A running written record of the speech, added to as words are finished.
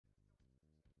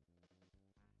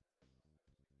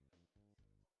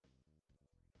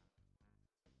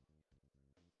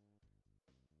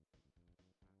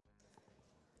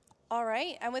All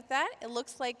right, and with that, it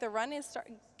looks like the run is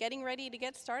getting ready to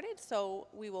get started, so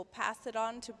we will pass it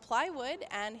on to Plywood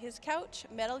and his couch,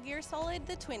 Metal Gear Solid: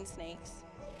 The Twin Snakes.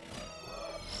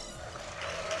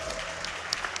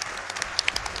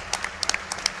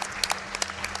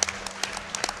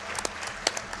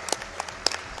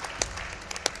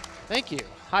 Thank you.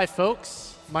 Hi,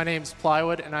 folks. My name's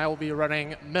Plywood, and I will be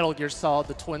running Metal Gear Solid: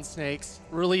 The Twin Snakes,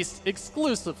 released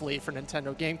exclusively for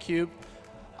Nintendo GameCube.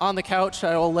 On the couch,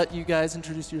 I will let you guys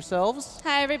introduce yourselves.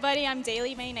 Hi, everybody. I'm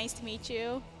Daily May. Nice to meet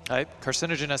you. Hi,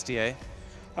 Carcinogen SDA.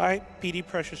 Hi, PD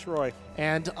Precious Roy.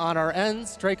 And on our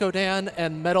ends, Draco Dan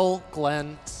and Metal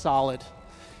Glenn Solid.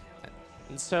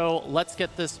 And so let's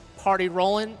get this party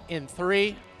rolling in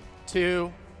 3,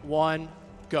 2, 1,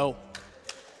 go.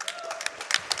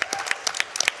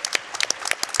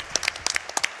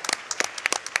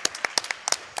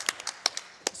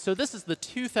 So this is the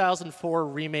 2004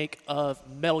 remake of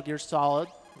Metal Gear Solid,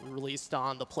 released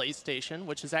on the PlayStation,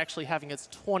 which is actually having its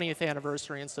 20th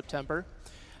anniversary in September.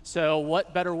 So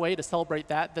what better way to celebrate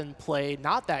that than play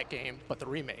not that game, but the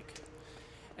remake?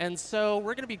 And so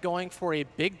we're going to be going for a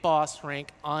big boss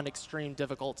rank on extreme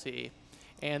difficulty.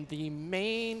 And the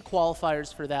main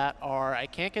qualifiers for that are I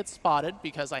can't get spotted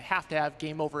because I have to have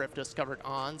game over if discovered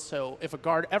on. So if a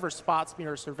guard ever spots me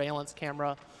or a surveillance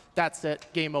camera, that's it,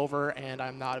 game over, and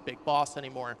I'm not a big boss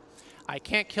anymore. I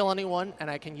can't kill anyone, and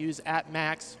I can use at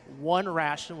max 1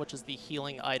 ration, which is the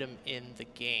healing item in the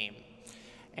game.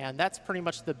 And that's pretty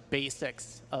much the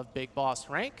basics of big boss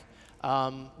rank.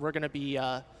 We're going to be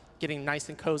getting nice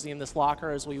and cozy in this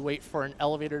locker as we wait for an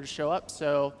elevator to show up.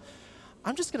 So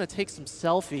I'm just going to take some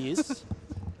selfies.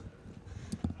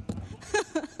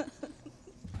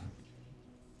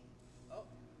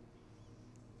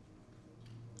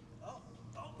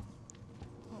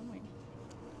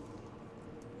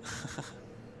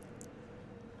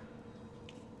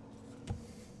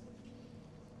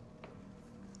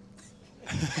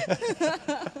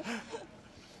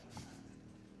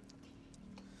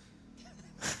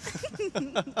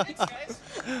 Thanks, guys.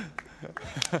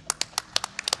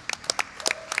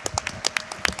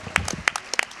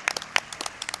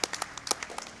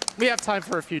 We have time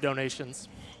for a few donations.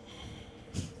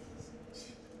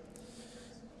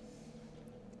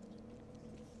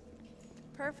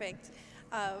 Perfect.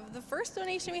 The first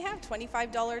donation we have,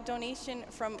 $25 donation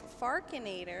from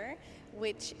Farkinator,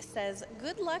 which says,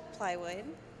 "Good luck, Plywood."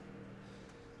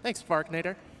 Thanks,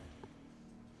 Farkinator.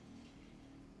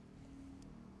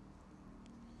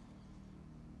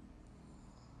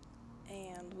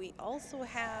 And we also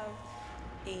have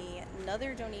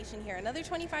another donation here, another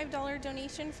 $25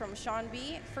 donation from Sean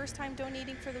B. First time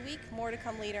donating for the week. More to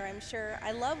come later, I'm sure.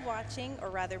 "I love watching, or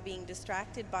rather being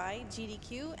distracted by,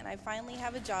 GDQ, and I finally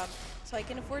have a job, so I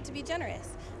can afford to be generous.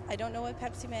 I don't know what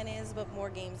Pepsi Man is, but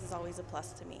more games is always a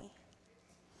plus to me."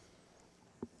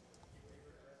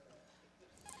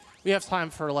 We have time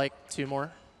for like 2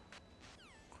 more.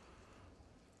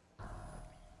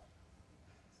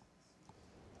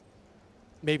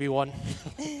 Maybe 1.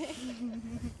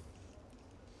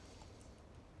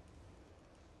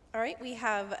 All right, we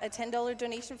have a $10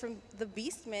 donation from the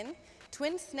Beastman.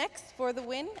 "Twin Snacks for the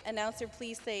win. Announcer,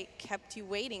 please say, 'Kept you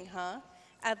waiting, huh?'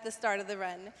 at the start of the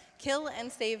run. Kill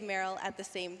and save Meryl at the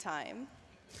same time."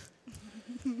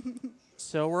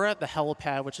 So we're at the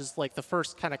helipad, which is like the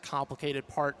first kind of complicated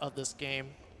part of this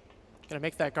game. Gonna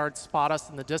make that guard spot us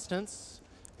in the distance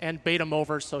and bait him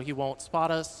over so he won't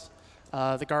spot us.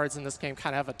 The guards in this game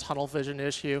kind of have a tunnel vision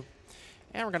issue.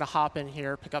 And we're gonna hop in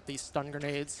here, pick up these stun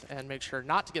grenades, and make sure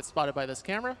not to get spotted by this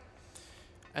camera.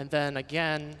 And then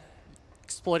again,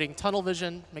 exploiting tunnel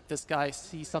vision, make this guy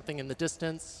see something in the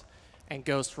distance and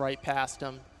ghost right past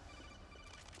him.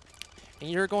 And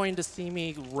you're going to see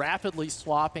me rapidly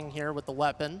swapping here with the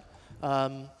weapon.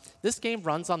 This game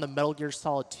runs on the Metal Gear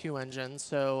Solid 2 engine,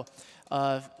 so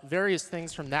various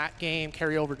things from that game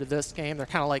carry over to this game. They're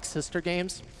kind of like sister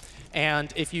games.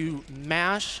 And if you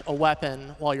mash a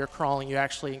weapon while you're crawling, you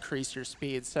actually increase your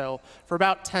speed. So for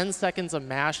about 10 seconds of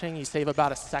mashing, you save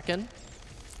about a second.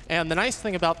 And the nice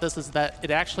thing about this is that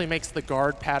it actually makes the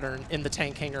guard pattern in the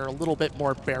tank hangar a little bit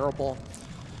more bearable.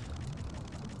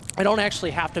 I don't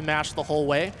actually have to mash the whole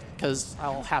way, because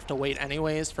I'll have to wait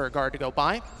anyways for a guard to go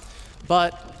by.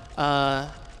 But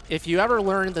if you ever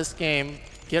learn this game,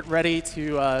 get ready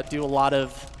to do a lot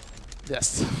of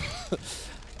this.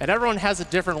 And everyone has a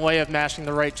different way of mashing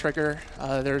the right trigger.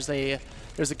 There's a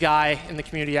guy in the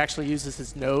community who actually uses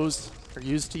his nose, or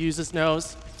used to use his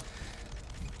nose.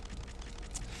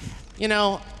 You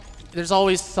know, there's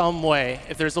always some way.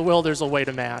 If there's a will, there's a way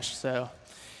to mash. So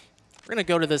we're going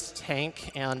to go to this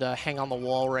tank and hang on the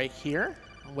wall right here.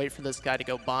 Wait for this guy to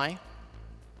go by.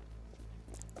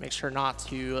 Make sure not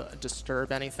to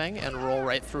disturb anything and roll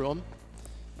right through him.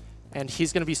 And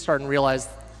he's going to be starting to realize,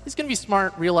 he's going to be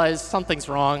smart, realize something's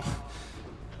wrong.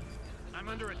 I'm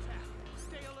under attack.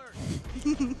 Stay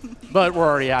alert. But we're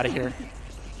already out of here.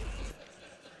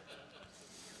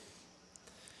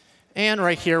 And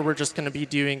right here, we're just going to be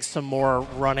doing some more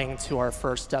running to our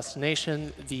first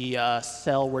destination, the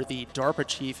cell where the DARPA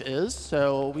chief is.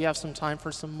 So we have some time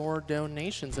for some more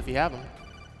donations if you have them.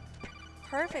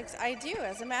 Perfect, I do.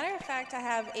 As a matter of fact, I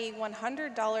have a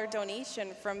 $100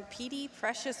 donation from PD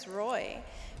Precious Roy,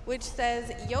 which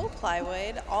says, "Yo,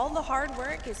 Plywood, all the hard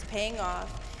work is paying off.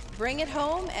 Bring it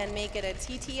home and make it a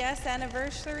TTS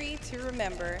anniversary to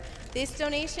remember. This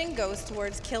donation goes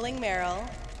towards killing Meryl."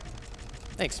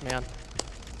 Thanks, man.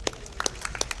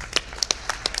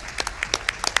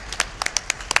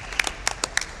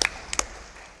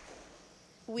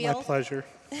 My pleasure.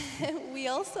 We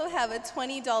also have a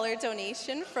 $20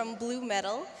 donation from Blue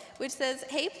Metal, which says,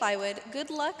 "Hey Plywood, good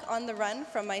luck on the run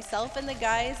from myself and the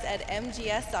guys at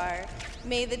MGSR.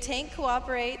 May the tank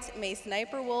cooperate, may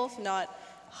Sniper Wolf not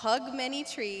hug many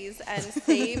trees, and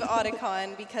save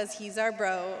Otacon because he's our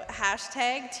bro.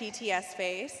 Hashtag TTS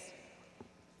face."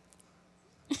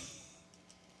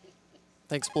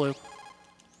 Thanks, Blue.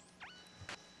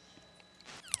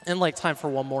 And like time for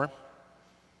one more.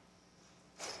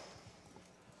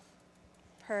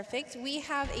 Perfect. We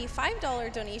have a $5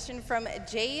 donation from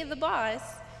Jay the Boss.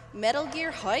 Metal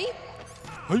Gear hype?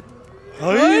 Hype.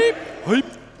 Hype. Hype.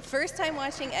 First time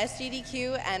watching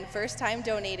SGDQ and first time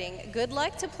donating. Good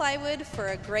luck to Plywood for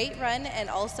a great run, and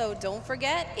also don't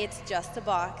forget, it's just a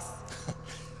box.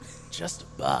 Just a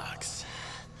box.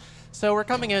 So we're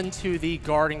coming into the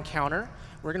guard encounter.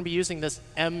 We're going to be using this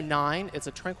M9. It's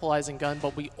a tranquilizing gun,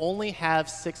 but we only have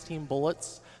 16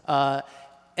 bullets.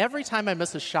 Every time I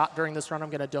miss a shot during this run, I'm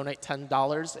going to donate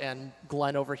 $10, and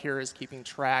Glenn over here is keeping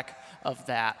track of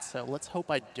that. So let's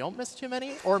hope I don't miss too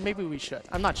many, or maybe we should.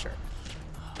 I'm not sure.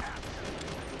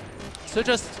 So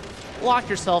just lock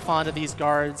yourself onto these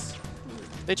guards.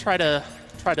 They try to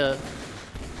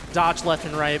dodge left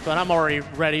and right, but I'm already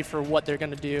ready for what they're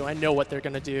going to do. I know what they're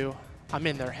going to do. I'm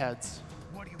in their heads.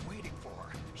 What are you waiting for?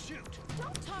 Shoot.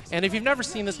 And if you've never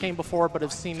seen this game before but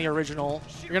have seen the original,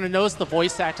 you're going to notice the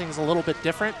voice acting is a little bit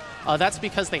different. That's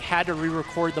because they had to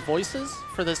re-record the voices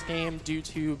for this game due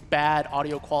to bad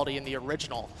audio quality in the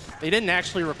original. They didn't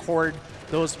actually record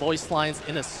those voice lines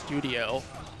in a studio,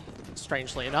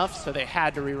 strangely enough, so they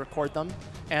had to re-record them.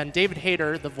 And David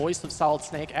Hayter, the voice of Solid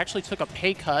Snake, actually took a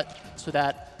pay cut so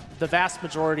that the vast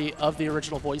majority of the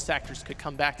original voice actors could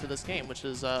come back to this game, which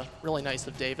is really nice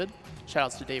of David.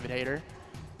 Shoutouts to David Hayter.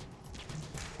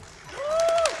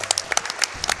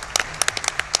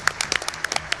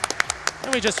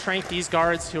 And we just tranked these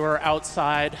guards who are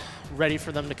outside, ready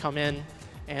for them to come in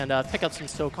and pick up some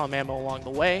SOCOM ammo along the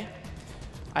way.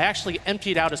 I actually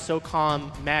emptied out a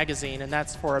SOCOM magazine, and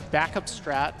that's for a backup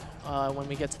strat when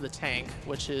we get to the tank,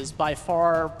 which is by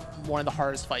far one of the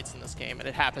hardest fights in this game, and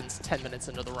it happens 10 minutes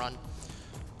into the run.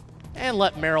 And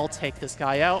let Meryl take this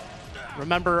guy out.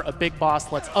 Remember, a big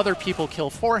boss lets other people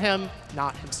kill for him,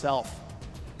 not himself.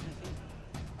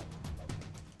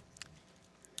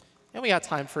 And we got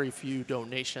time for a few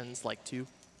donations, like 2.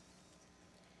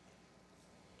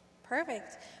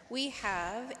 Perfect. We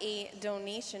have a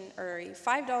donation, or a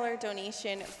 $5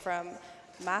 donation from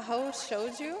Maho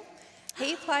Shoju.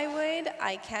 "Hey Plywood,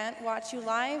 I can't watch you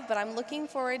live, but I'm looking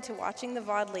forward to watching the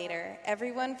VOD later.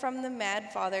 Everyone from the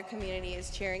Mad Father community is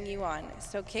cheering you on,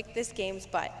 so kick this game's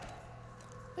butt."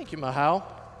 Thank you, Mahao.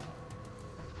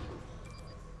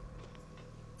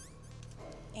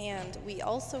 And we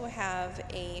also have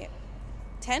a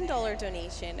 $10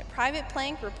 donation, Private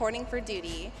Plank reporting for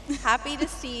duty. "Happy to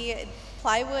see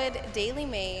Plywood, Daily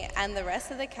May, and the rest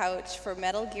of the couch for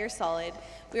Metal Gear Solid.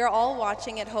 We are all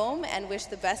watching at home and wish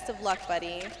the best of luck,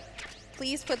 buddy.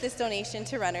 Please put this donation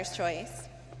to Runner's Choice."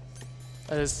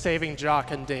 That is saving Jock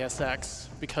and Deus Ex,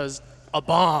 because a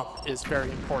bomb is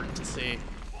very important to see.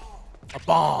 A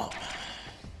bomb.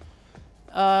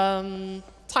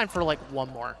 Time for like one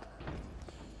more.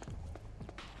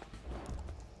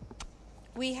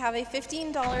 We have a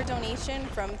 $15 donation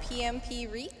from PMP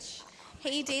Reach.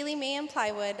 "Hey Daily May and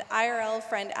Plywood, IRL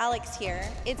friend Alex here.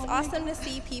 It's awesome to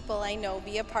see people I know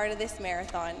be a part of this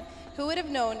marathon. Who would have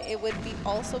known it would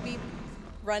also be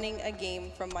running a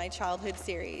game from my childhood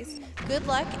series. Good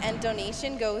luck, and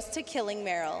donation goes to killing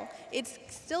Meryl. It's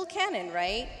still canon,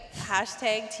 right?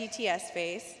 Hashtag TTS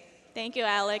face." Thank you,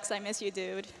 Alex. I miss you,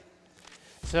 dude.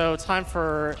 So time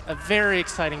for a very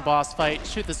exciting boss fight.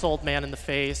 Shoot this old man in the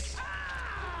face.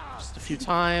 Just a few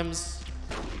times.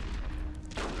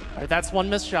 right, that's one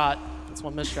missed shot. That's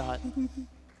one missed shot.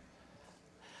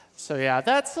 So yeah,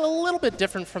 that's a little bit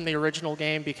different from the original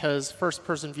game because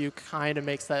first-person view kind of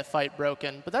makes that fight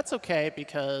broken. But that's okay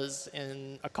because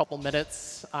in a couple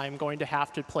minutes, I'm going to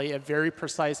have to play a very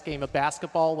precise game of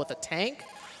basketball with a tank.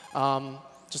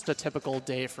 Just a typical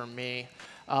day for me.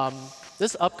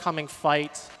 This upcoming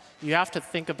fight, you have to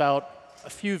think about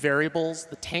a few variables: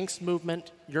 the tank's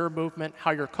movement, your movement,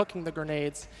 how you're cooking the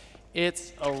grenades.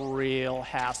 It's a real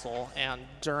hassle, and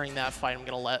during that fight, I'm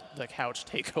going to let the couch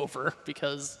take over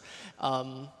because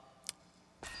the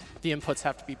inputs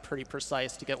have to be pretty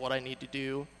precise to get what I need to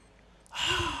do.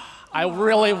 I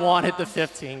really wanted the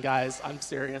 15, guys. I'm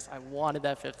serious. I wanted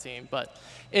that 15, but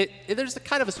there's a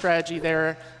kind of a strategy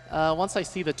there. Once I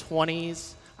see the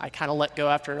 20s, I kind of let go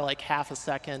after like half a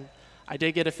second. I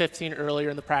did get a 15 earlier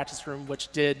in the practice room,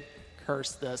 which did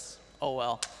curse this. Oh,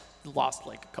 well. Lost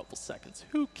like a couple seconds.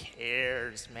 Who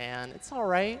cares, man? It's all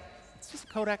right. It's just a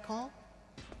Kodak call.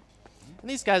 And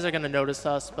these guys are going to notice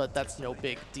us, but that's no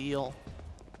big deal.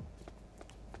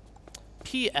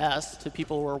 PS, to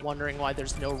people who are wondering why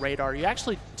there's no radar, you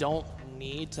actually don't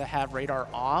need to have radar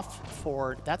off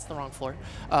for, that's the wrong floor.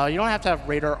 You don't have to have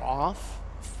radar off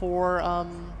for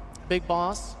Big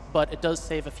Boss, but it does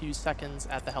save a few seconds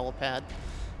at the helipad.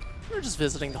 We're just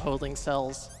visiting the holding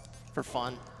cells for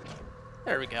fun.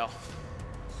 There we go.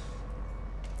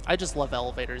 I just love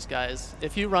elevators, guys.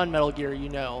 If you run Metal Gear, you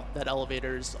know that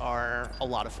elevators are a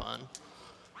lot of fun.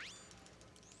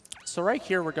 So right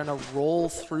here, we're going to roll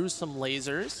through some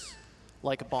lasers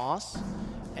like a boss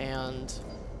and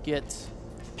get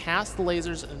past the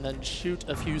lasers and then shoot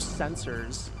a few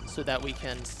sensors so that we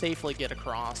can safely get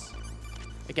across.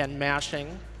 Again,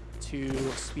 mashing to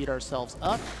speed ourselves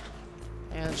up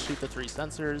and shoot the 3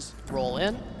 sensors, roll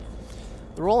in.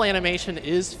 The roll animation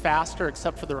is faster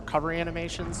except for the recovery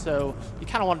animation, so you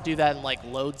kind of want to do that in like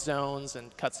load zones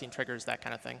and cutscene triggers, that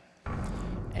kind of thing.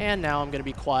 And now I'm going to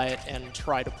be quiet and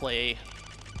try to play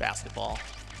basketball.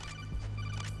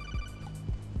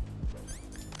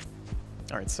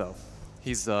 All right, so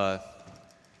he's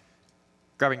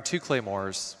grabbing 2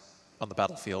 claymores on the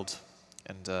battlefield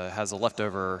and has a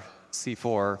leftover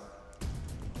C4,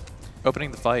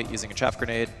 opening the fight using a chaff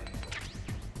grenade.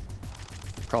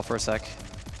 Crawl for a sec,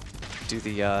 do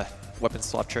the weapon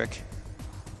swap trick.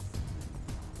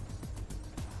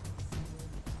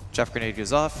 Chaff grenade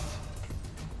goes off.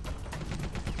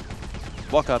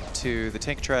 Walk up to the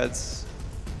tank treads.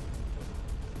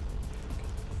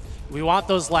 We want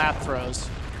those lap throws.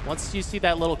 Once you see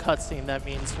that little cutscene, that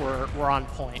means we're on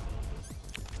point.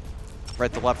 Right,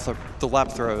 the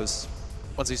lap throws.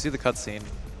 Once you see the cutscene,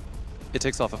 it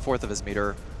takes off 1/4 of his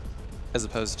meter, as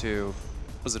opposed to,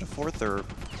 was it a 4th or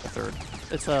a 3rd?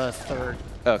 It's a 3rd.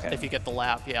 Okay. If you get the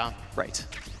lap, yeah. Right.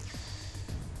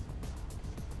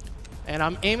 And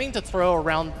I'm aiming to throw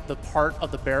around the part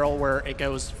of the barrel where it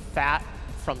goes fat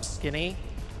from skinny.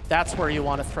 That's where you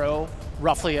want to throw,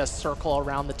 roughly a circle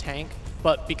around the tank.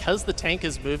 But because the tank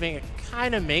is moving, it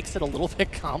kind of makes it a little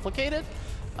bit complicated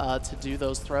to do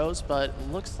those throws. But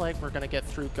it looks like we're going to get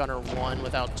through Gunner 1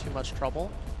 without too much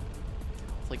trouble.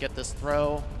 Hopefully get this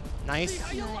throw. Nice.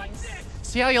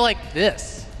 See how you like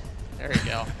this. There you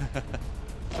go.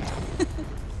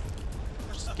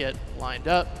 Just get lined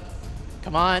up.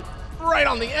 Come on. Right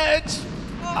on the edge.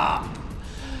 Ah.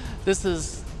 This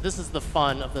is the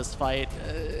fun of this fight.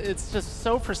 It's just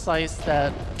so precise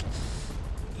that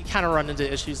you kind of run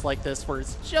into issues like this where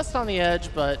it's just on the edge,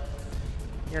 but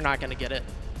you're not going to get it.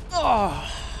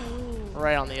 Oh,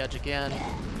 right on the edge again.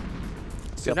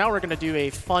 So now we're going to do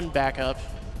a fun backup.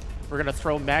 We're going to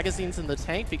throw magazines in the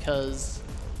tank because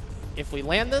if we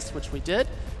land this, which we did,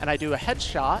 and I do a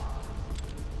headshot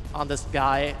on this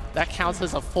guy, that counts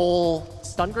as a full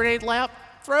stun grenade lap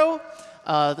throw.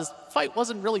 This fight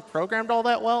wasn't really programmed all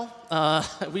that well.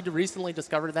 We recently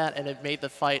discovered that, and it made the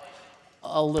fight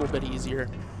a little bit easier.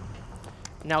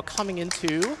 Now coming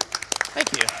into,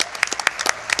 thank you.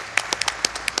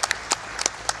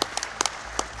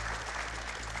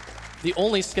 The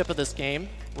only skip of this game,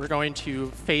 we're going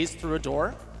to phase through a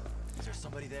door. Is there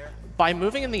somebody there? By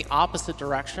moving in the opposite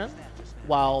direction,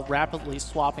 while rapidly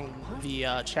swapping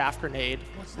the chaff grenade,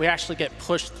 we actually get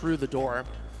pushed through the door.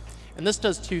 And this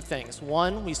does 2 things.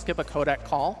 One, we skip a codec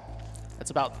call.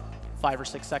 It's about 5 or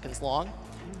 6 seconds long.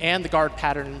 And the guard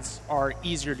patterns are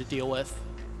easier to deal with.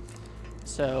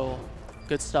 So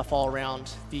good stuff all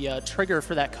around. The trigger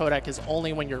for that codec is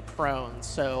only when you're prone.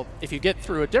 So if you get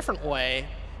through a different way,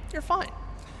 you're fine.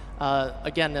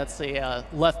 Again, that's a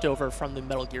leftover from the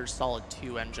Metal Gear Solid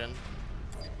 2 engine.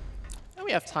 And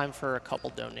we have time for a couple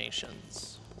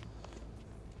donations.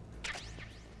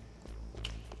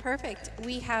 Perfect.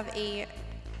 We have a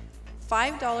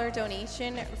 $5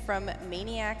 donation from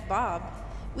Maniac Bob.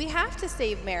 We have to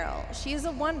save Meryl. She is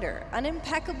a wonder, an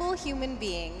impeccable human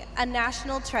being, a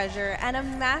national treasure, and a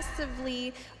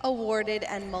massively awarded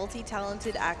and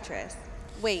multi-talented actress.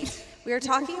 Wait, we are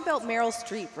talking about Meryl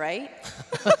Streep, right?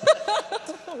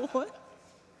 What?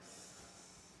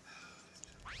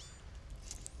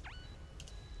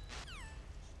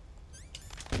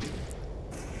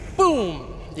 Boom!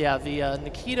 Yeah, the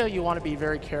Nikita, you want to be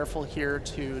very careful here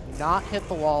to not hit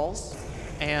the walls.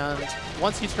 And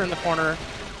once you turn the corner,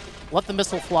 let the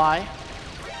missile fly.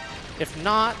 If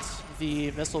not,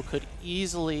 the missile could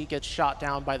easily get shot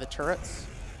down by the turrets.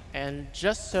 And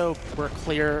just so we're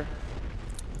clear,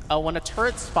 when a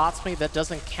turret spots me, that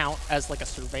doesn't count as like a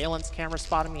surveillance camera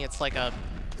spotting me. It's like a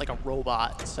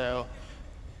robot. So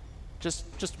just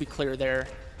to be clear there,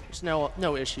 there's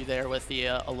no issue there with the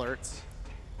alerts.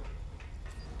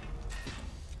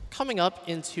 Coming up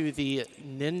into the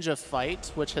ninja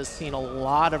fight, which has seen a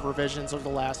lot of revisions over the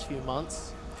last few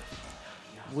months.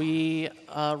 We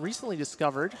recently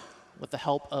discovered, with the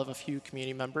help of a few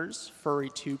community members,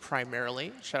 Furry2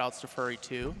 primarily, shoutouts to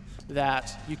Furry2,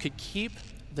 that you could keep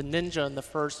the ninja in the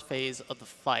first phase of the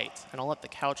fight. And I'll let the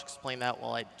couch explain that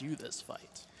while I do this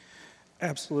fight.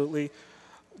 Absolutely.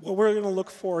 What we're going to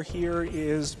look for here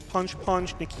is punch,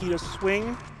 punch, Nikita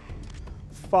swing,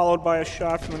 followed by a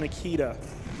shot from the Nikita.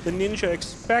 The ninja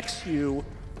expects you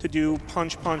to do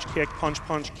punch, punch,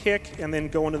 kick, and then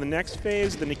go into the next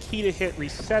phase. The Nikita hit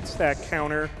resets that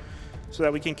counter so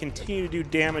that we can continue to do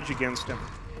damage against him.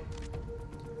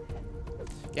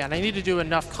 Yeah, and I need to do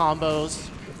enough combos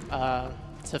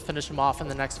to finish him off in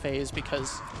the next phase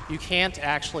because you can't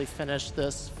actually finish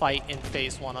this fight in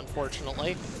phase 1,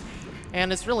 unfortunately.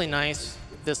 And it's really nice,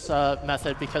 this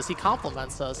method, because he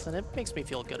compliments us, and it makes me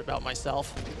feel good about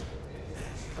myself.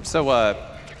 So,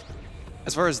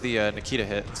 as far as the Nikita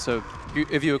hit, so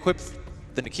if you equip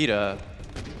the Nikita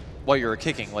while you're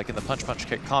kicking, like in the punch, punch,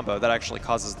 kick combo, that actually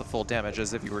causes the full damage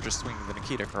as if you were just swinging the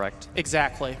Nikita, correct?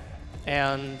 Exactly.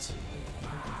 And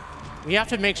we have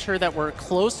to make sure that we're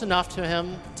close enough to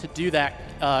him to do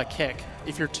that kick.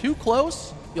 If you're too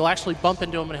close, you'll actually bump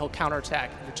into him and he'll counterattack.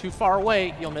 If you're too far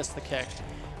away, you'll miss the kick.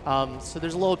 So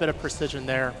there's a little bit of precision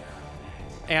there.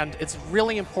 And it's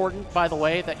really important, by the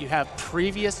way, that you have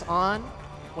previous on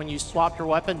when you swap your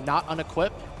weapon, not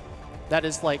unequip. That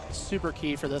is like super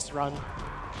key for this run.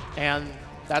 And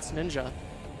that's Ninja.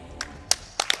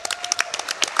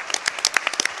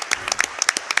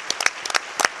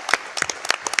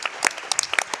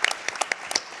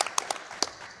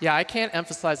 Yeah, I can't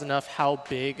emphasize enough how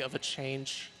big of a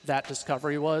change that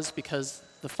discovery was, because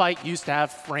the fight used to have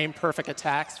frame-perfect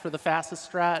attacks for the fastest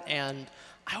strat, and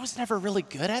I was never really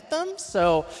good at them.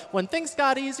 So when things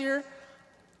got easier,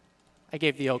 I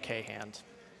gave the okay hand.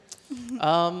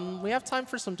 We have time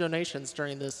for some donations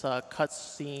during this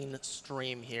cutscene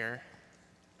stream here.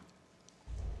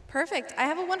 Perfect. I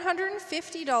have a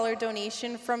 $150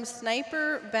 donation from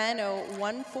Sniper Bano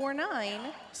 149.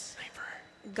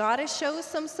 Gotta show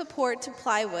some support to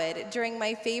Plywood during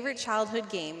my favorite childhood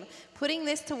game, putting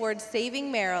this towards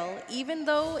saving Meryl, even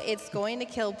though it's going to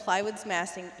kill Plywood's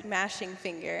mashing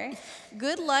finger.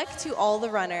 Good luck to all the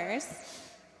runners.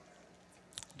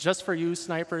 Just for you,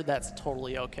 Sniper, that's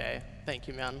totally okay. Thank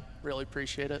you, man. Really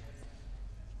appreciate it.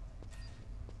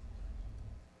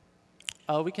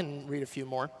 We can read a few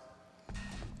more.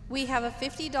 We have a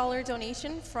 $50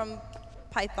 donation from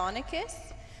Pythonicus.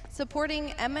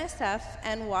 Supporting MSF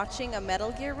and watching a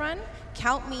Metal Gear run?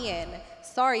 Count me in.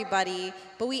 Sorry, buddy,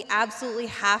 but we absolutely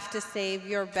have to save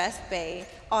your best bay,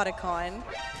 Otacon.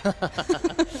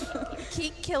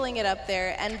 Keep killing it up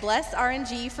there, and bless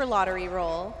RNG for lottery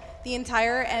roll. The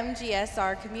entire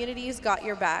MGSR community's got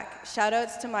your back.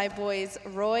 Shoutouts to my boys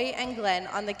Roy and Glenn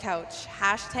on the couch.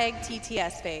 Hashtag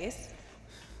TTS face.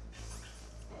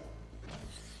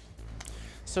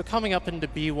 So coming up into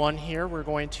B1 here, we're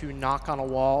going to knock on a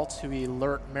wall to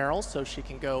alert Meryl so she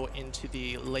can go into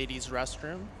the ladies'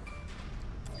 restroom,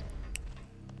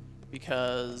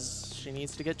 because she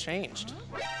needs to get changed.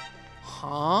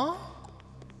 Huh?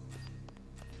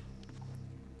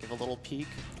 Give a little peek.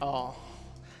 Oh,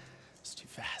 it's too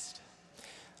fast.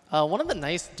 One of the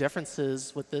nice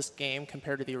differences with this game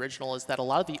compared to the original is that a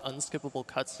lot of the unskippable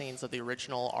cutscenes of the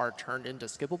original are turned into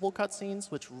skippable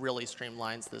cutscenes, which really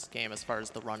streamlines this game as far as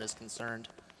the run is concerned.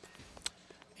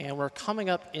 And we're coming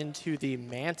up into the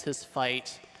Mantis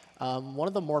fight, one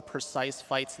of the more precise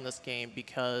fights in this game,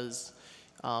 because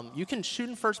you can shoot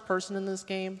in first person in this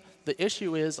game. The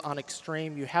issue is on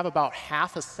Extreme, you have about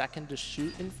half a second to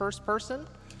shoot in first person,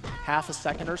 half a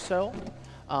second or so,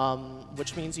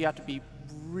 which means you have to be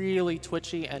really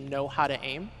twitchy and know how to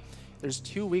aim. There's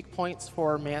 2 weak points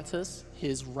for Mantis,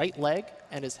 his right leg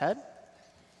and his head.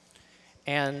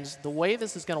 And the way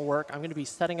this is going to work, I'm going to be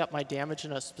setting up my damage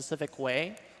in a specific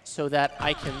way so that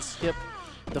I can skip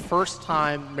the first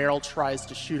time Meryl tries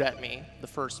to shoot at me, the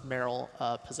first Meryl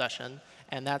possession.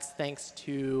 And that's thanks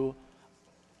to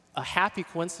a happy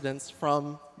coincidence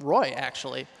from Roy,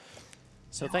 actually.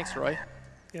 So thanks, Roy.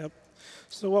 Yep.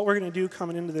 So what we're going to do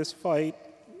coming into this fight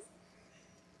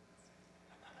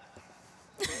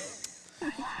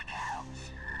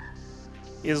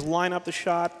is line up the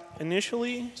shot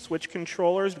initially, switch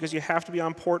controllers because you have to be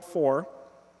on port 4.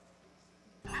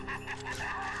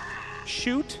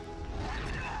 Shoot,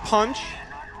 punch,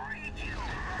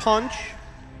 punch,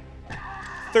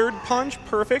 third punch,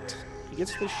 perfect. He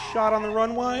gets the shot on the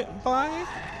runway by.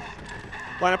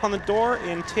 Line up on the door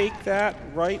and take that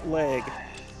right leg.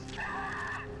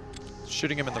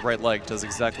 Shooting him in the right leg does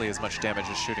exactly as much damage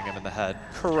as shooting him in the head.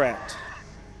 Correct.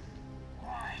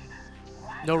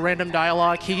 No random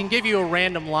dialogue. He can give you a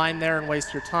random line there and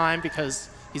waste your time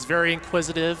because he's very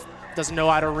inquisitive, doesn't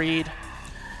know how to read.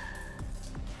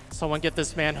 Someone get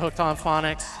this man hooked on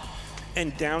phonics.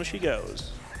 And down she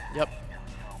goes. Yep.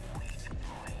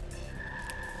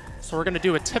 So we're going to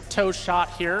do a tiptoe shot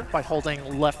here by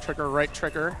holding left trigger, right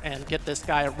trigger, and get this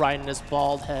guy right in his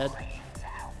bald head.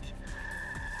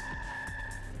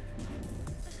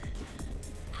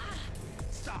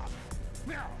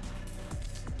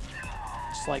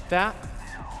 Just like that.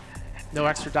 No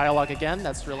extra dialogue again.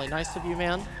 That's really nice of you,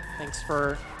 man. Thanks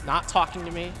for not talking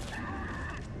to me.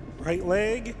 Right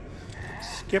leg,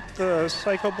 skip the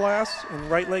Psycho Blast, and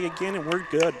right leg again, and we're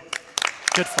good.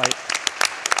 Good fight.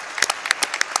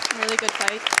 Really good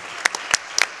fight.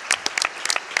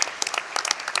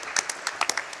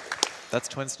 That's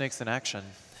Twin Snakes in action.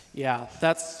 Yeah,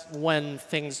 that's when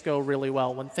things go really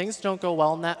well. When things don't go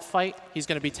well in that fight, he's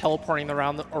going to be teleporting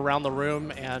around the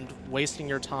room and wasting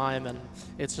your time, and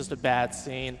it's just a bad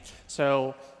scene.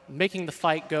 So making the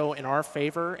fight go in our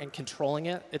favor and controlling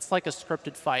it, it's like a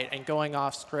scripted fight, and going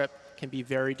off script can be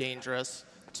very dangerous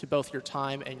to both your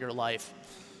time and your life.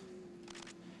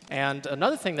 And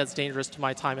another thing that's dangerous to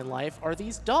my time in life are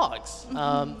these dogs.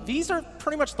 These are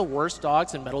pretty much the worst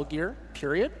dogs in Metal Gear,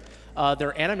 period.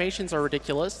 Their animations are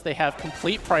ridiculous. They have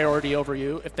complete priority over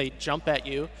you if they jump at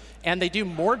you, and they do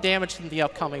more damage than the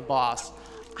upcoming boss.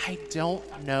 I don't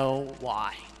know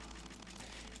why.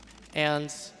 And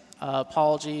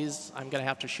apologies, I'm going to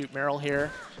have to shoot Meryl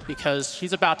here because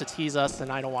she's about to tease us,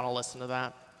 and I don't want to listen to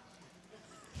that.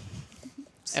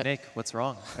 Snake, what's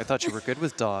wrong? I thought you were good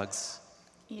with dogs.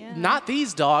 Yeah. Not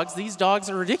these dogs. These dogs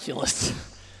are ridiculous.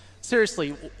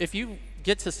 Seriously, if you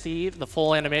get to see the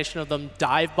full animation of them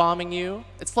dive bombing you,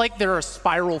 it's like they're a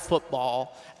spiral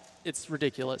football. It's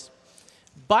ridiculous.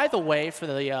 By the way, for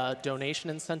the donation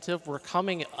incentive, we're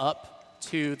coming up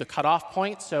to the cutoff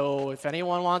point. So if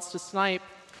anyone wants to snipe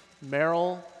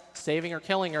Meryl, saving or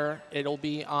killing her, it'll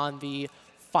be on the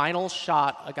final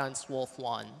shot against Wolf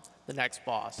 1, the next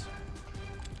boss.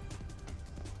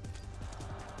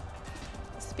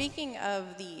 Speaking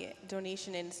of the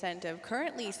donation incentive,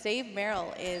 currently Save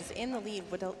Meryl is in the lead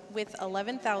with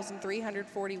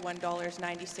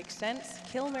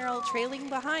 $11,341.96. Kill Meryl trailing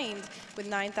behind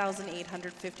with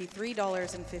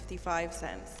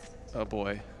 $9,853.55. Oh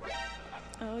boy.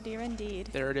 Oh dear, indeed.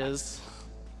 There it is.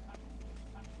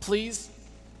 Please.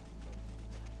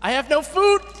 I have no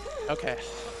food. Okay.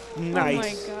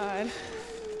 Nice. Oh my god.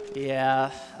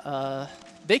 Yeah.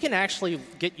 They can actually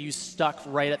get you stuck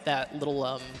right at that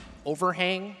little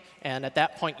overhang, and at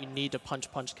that point you need to punch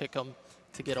kick them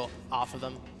to get off of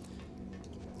them.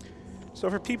 So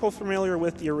for people familiar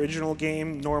with the original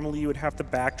game, normally you would have to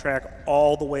backtrack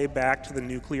all the way back to the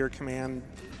nuclear command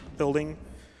building,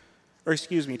 or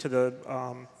excuse me, to the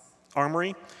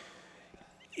armory.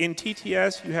 In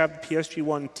TTS, you have the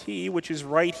PSG-1T, which is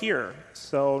right here,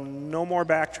 so no more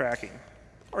backtracking,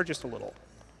 or just a little.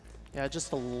 Yeah,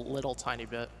 just a little tiny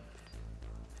bit.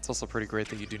 It's also pretty great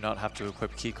that you do not have to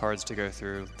equip key cards to go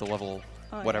through the level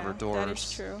whatever doors. That is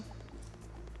true.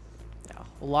 Yeah,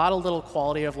 a lot of little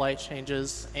quality of life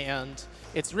changes, and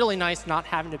it's really nice not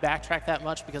having to backtrack that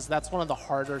much because that's one of the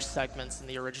harder segments in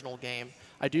the original game.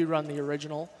 I do run the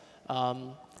original,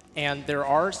 and there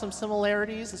are some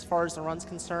similarities as far as the run's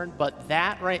concerned, but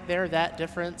that right there, that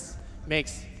difference,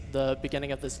 makes the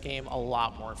beginning of this game a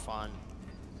lot more fun.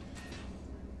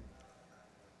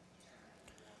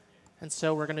 And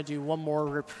so we're going to do one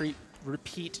more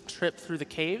repeat trip through the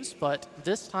caves, but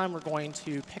this time we're going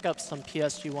to pick up some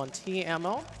PSG-1T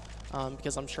ammo,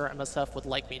 because I'm sure MSF would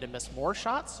like me to miss more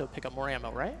shots, so pick up more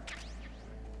ammo, right?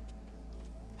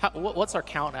 What's our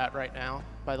count at right now,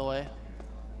 by the way?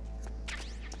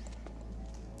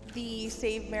 The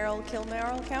save Meryl, kill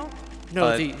Meryl count?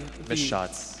 No, missed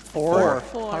shots. Four.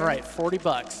 Four. All right,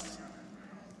 $40.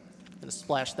 Gonna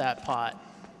splash that pot.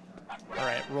 All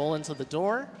right, roll into the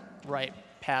door, right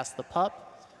past the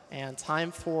pup, and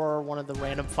time for one of the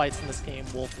random fights in this game,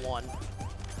 Wolf 1.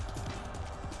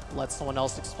 Let someone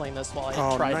else explain this while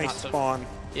I try nice not to. spawn.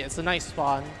 Yeah, it's a nice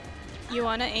spawn. You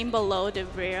want to aim below the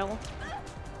rail.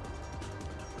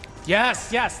 Yes,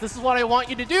 yes, this is what I want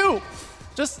you to do.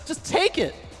 Just take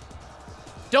it.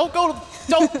 Don't go,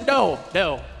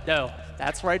 no.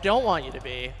 That's where I don't want you to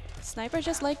be. Sniper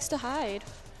just likes to hide.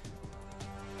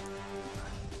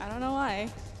 I don't know why.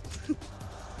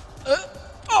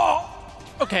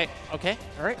 Okay,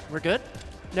 all right, we're good.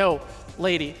 No,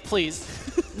 lady, please.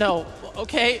 No,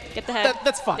 okay. Get the head.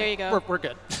 That's fine. There you go. We're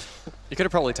good. You could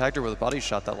have probably tagged her with a body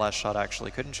shot that last shot, actually,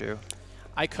 couldn't you?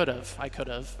 I could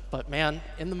have. But man,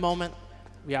 in the moment,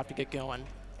 we have to get going.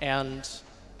 And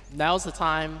now's the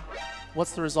time.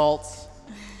 What's the results?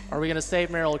 Are we gonna save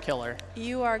Meryl or kill her?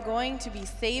 You are going to be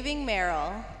saving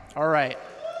Meryl. All right.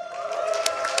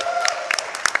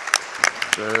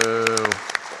 Boo.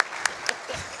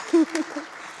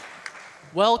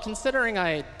 Well, considering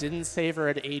I didn't save her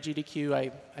at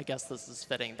AGDQ, I guess this is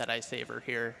fitting that I save her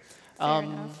here. Fair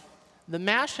enough. The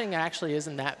mashing actually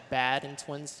isn't that bad in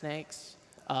Twin Snakes.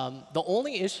 The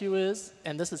only issue is,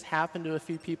 and this has happened to a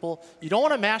few people, you don't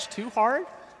want to mash too hard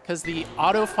because the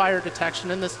auto fire detection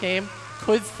in this game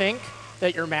could think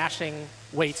that you're mashing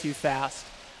way too fast.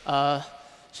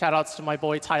 Shout outs to my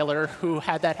boy Tyler who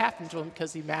had that happen to him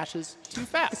because he mashes too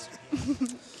fast.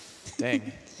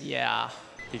 Dang. Yeah.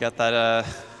 You got that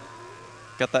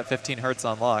 15 hertz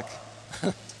on lock.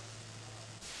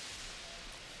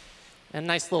 And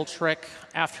nice little trick,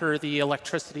 after the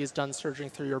electricity is done surging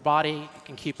through your body, you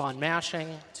can keep on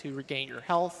mashing to regain your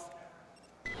health.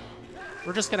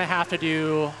 We're just gonna have to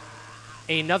do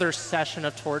another session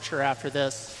of torture after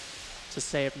this to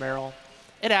save Meryl.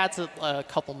 It adds a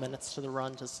couple minutes to the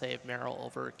run to save Meryl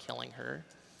over killing her.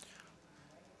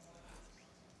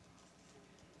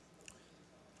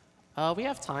 We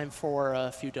have time for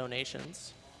a few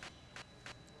donations.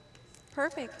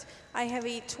 Perfect. I have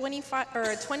a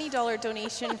 $20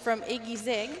 donation from Iggy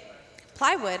Zig.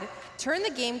 Plywood, turn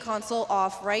the game console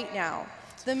off right now.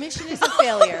 The mission is a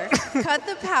failure. Cut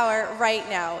the power right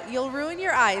now. You'll ruin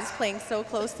your eyes playing so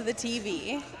close to the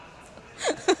TV.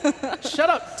 Shut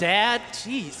up, Dad.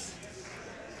 Jeez.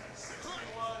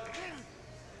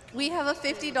 We have a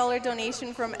 $50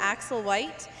 donation from Axel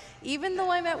White. Even though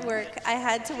I'm at work, I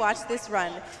had to watch this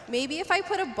run. Maybe if I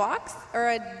put a box or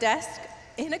a desk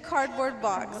in a cardboard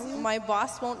box, my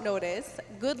boss won't notice.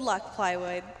 Good luck,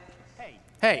 Plywood.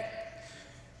 Hey.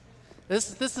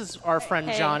 This is our friend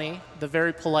Hey. Johnny, the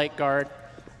very polite guard.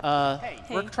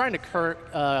 We're trying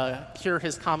to cure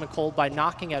his common cold by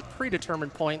knocking at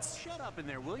predetermined points. Shut up in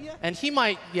there, will ya? And he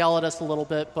might yell at us a little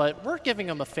bit, but we're giving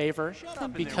him a favor up in there,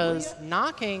 because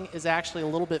knocking is actually a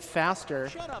little bit faster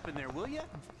Shut up in there, will ya?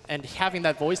 and having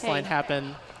that voice line Hey.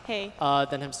 happen Hey.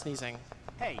 than him sneezing.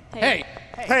 Hey, Hey!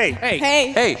 Hey. Hey!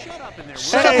 Hey. Hey, shut up in there, will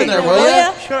shut ya? up in there, will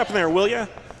ya? Shut up in there, will ya?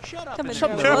 Shut up Come in in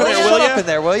there, there, will Shut up ya? in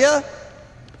there, will Shut ya? up in there, will ya?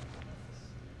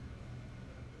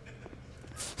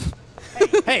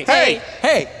 Hey! Hey,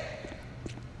 hey,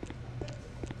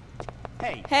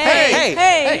 Hey, Hey. Hey.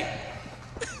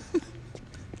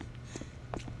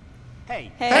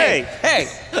 Hey. hey, Hey. hey.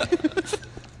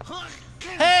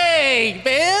 Hey,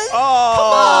 man!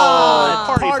 Oh,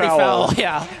 Party party foul. foul.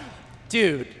 Yeah.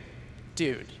 Dude.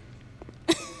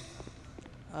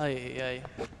 Ay. hey,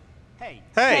 Hey.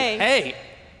 Hey. Hey.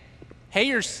 Hey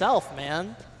yourself,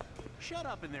 man. shut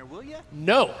up in there, will ya?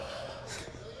 No.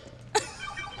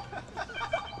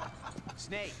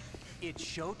 Snake, it's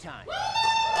showtime.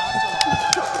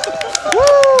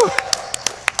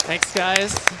 Thanks,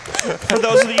 guys. For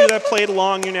those of you that played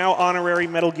along, you're now honorary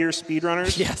Metal Gear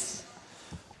speedrunners. Yes.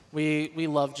 We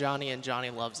love Johnny, and Johnny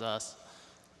loves us.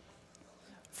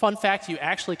 Fun fact, you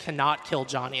actually cannot kill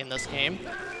Johnny in this game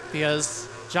because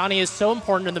Johnny is so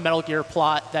important in the Metal Gear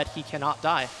plot that he cannot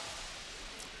die.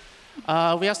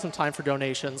 We have some time for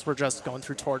donations. We're just going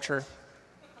through torture.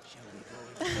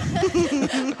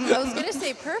 I was going to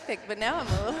say perfect, but now I'm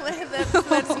a little,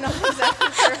 that's not exactly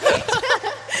perfect.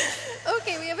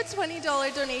 Okay, we have a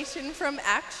 $20 donation from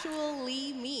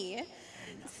Actually Me.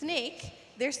 Snake,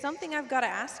 there's something I've got to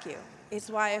ask you.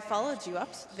 It's why I followed you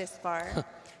up this far.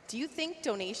 Do you think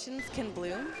donations can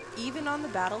bloom, even on the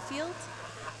battlefield?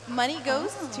 Money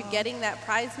goes to getting that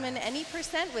prizeman any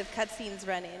 % with cutscenes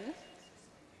run in.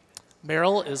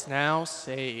 Meryl is now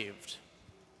saved.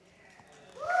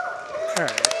 All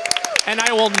right. And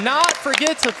I will not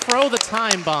forget to throw the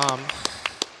time bomb,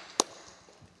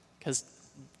 because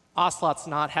Ocelot's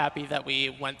not happy that we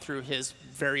went through his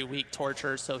very weak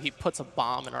torture, so he puts a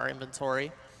bomb in our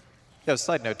inventory. Yo,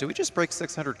 side note, did we just break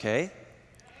 600K?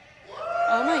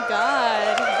 Oh my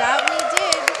god. That we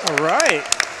did. All right.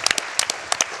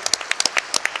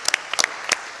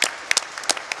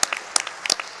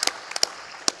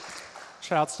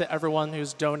 Shoutouts to everyone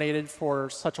who's donated for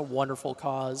such a wonderful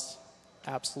cause.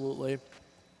 Absolutely.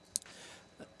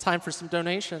 Time for some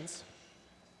donations.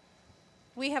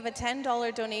 We have a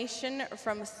 $10 donation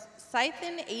from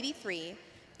Scythen83.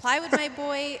 Plywood, my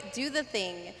boy, do the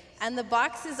thing. And the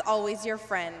box is always your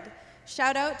friend.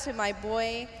 Shout out to my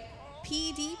boy,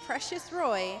 PD Precious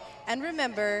Roy. And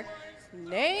remember,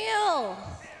 nail.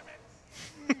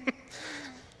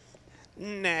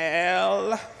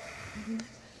 Nail.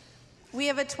 We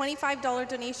have a $25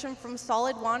 donation from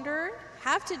Solid Wanderer.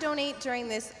 Have to donate during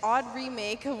this odd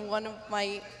remake of one of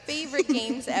my favorite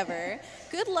games ever.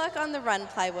 Good luck on the run,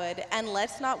 Plywood, and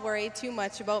let's not worry too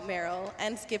much about Meryl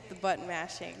and skip the button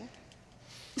mashing.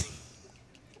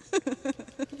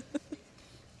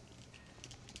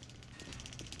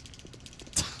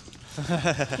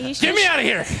 Get me out of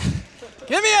here!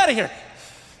 Get me out of here!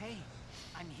 Hey,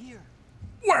 I'm here.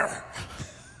 Where?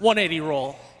 180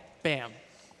 roll. Bam.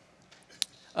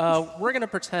 We're going to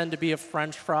pretend to be a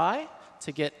French fry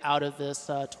to get out of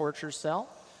this torture cell.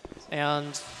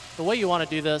 And the way you want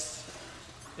to do this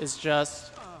is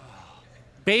just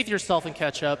bathe yourself in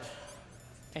ketchup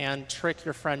and trick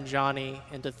your friend Johnny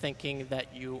into thinking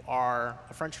that you are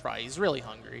a French fry. He's really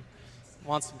hungry,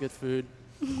 wants some good food.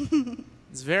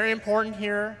 It's very important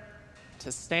here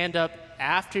to stand up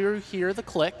after you hear the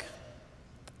click,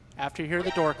 after you hear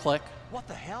the door click. What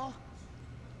the hell?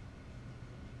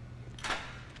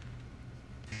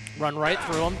 Run right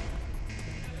through him.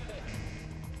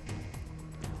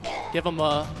 Give him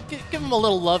a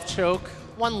little love choke,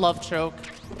 one love choke,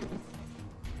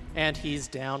 and he's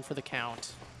down for the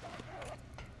count.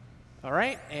 All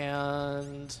right,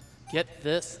 and get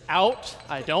this out.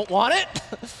 I don't want it.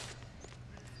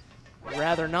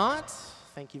 Rather not.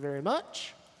 Thank you very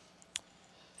much.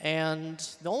 And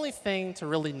the only thing to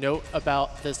really note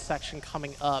about this section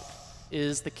coming up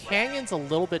is the canyon's a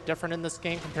little bit different in this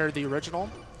game compared to the original.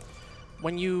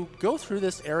 When you go through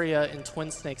this area in Twin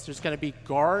Snakes, there's going to be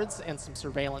guards and some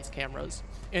surveillance cameras.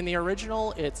 In the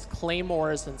original, it's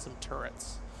claymores and some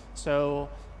turrets. So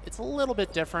it's a little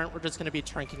bit different. We're just going to be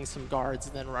trinking some guards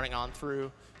and then running on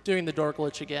through, doing the door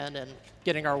glitch again, and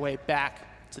getting our way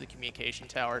back to the communication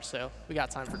tower. So we got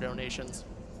time for donations.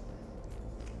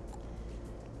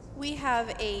 We have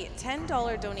a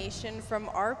 $10 donation from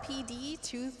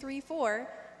RPD234.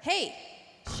 Hey,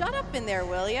 shut up in there,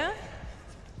 will ya?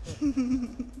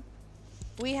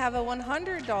 We have a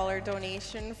 $100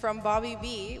 donation from Bobby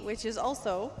B, which is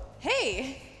also,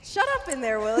 hey, shut up in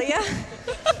there, will ya?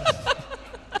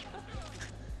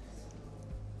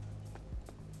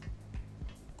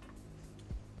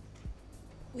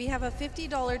 We have a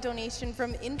 $50 donation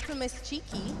from Infamous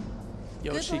Cheeky.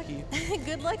 Yo, Good Cheeky.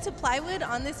 Good luck to Plywood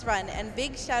on this run, and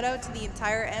big shout out to the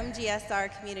entire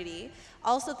MGSR community.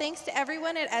 Also, thanks to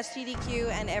everyone at SGDQ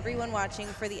and everyone watching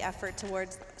for the effort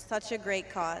towards such a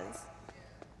great cause.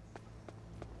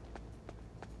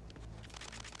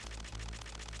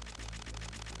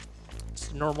 It's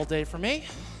a normal day for me.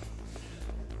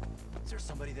 Is there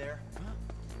somebody there? Huh?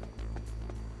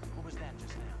 What was that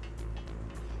just now?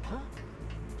 Huh?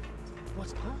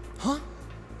 What's Huh?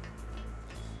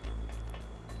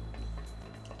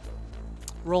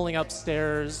 Rolling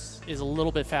upstairs is a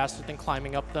little bit faster than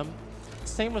climbing up them.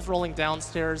 Same with rolling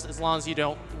downstairs, as long as you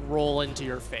don't roll into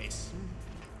your face.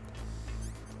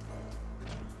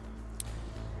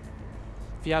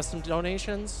 If you have some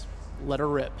donations, let her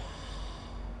rip.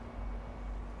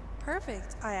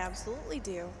 Perfect, I absolutely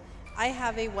do. I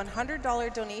have a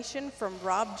 $100 donation from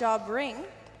Rob Job Ring.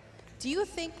 Do you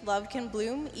think love can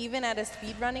bloom even at a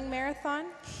speedrunning marathon?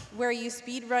 Where you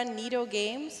speedrun Nito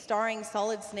games starring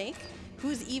Solid Snake?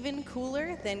 Who's even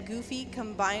cooler than Goofy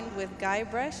combined with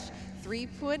Guybrush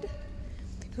Threepwood?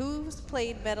 Who's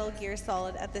played Metal Gear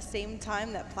Solid at the same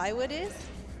time that Plywood is?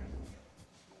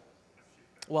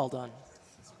 Well done.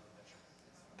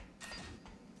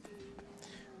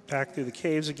 Back through the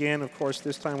caves again. Of course,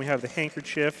 this time we have the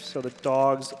handkerchief, so the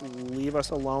dogs leave us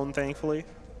alone, thankfully.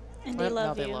 And Well, they now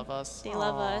love they you. love us. They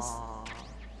love us.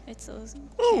 It's so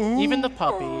Even the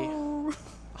puppy.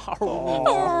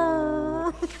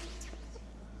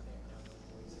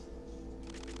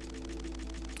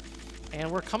 And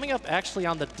we're coming up actually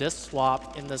on the disc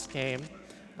swap in this game.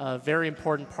 A very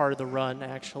important part of the run,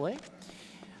 actually.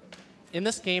 in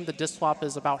this game, the disc swap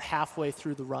is about halfway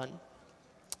through the run.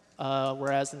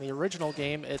 Whereas in the original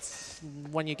game, it's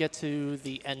when you get to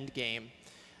the end game.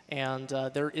 And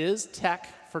there is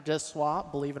tech for disc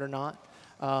swap, believe it or not.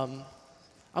 I'm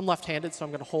left-handed, so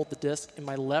I'm going to hold the disc in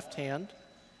my left hand.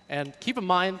 And keep in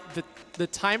mind that the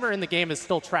timer in the game is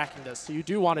still tracking this, so you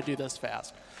do want to do this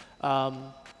fast.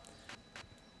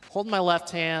 Hold my left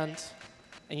hand,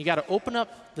 and you got to open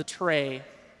up the tray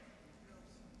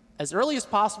as early as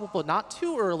possible, but not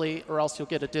too early, or else you'll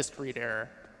get a disc read error.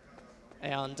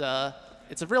 And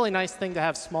it's a really nice thing to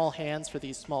have small hands for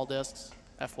these small discs,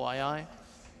 FYI.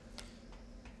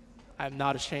 I'm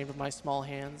not ashamed of my small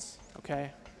hands,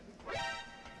 okay?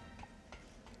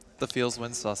 The feels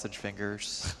win sausage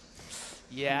fingers.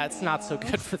 Yeah, it's not so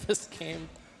good for this game.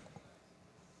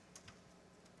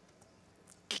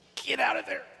 Get out of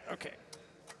there. Okay.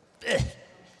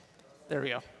 There we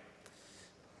go.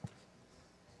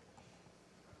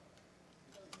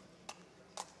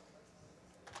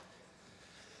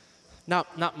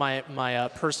 Not my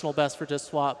personal best for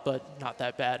disc swap, but not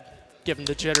that bad, given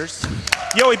the jitters.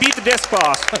 Yo, we beat the disc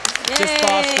boss. Disc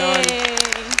boss done.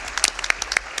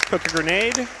 Cook a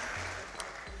grenade.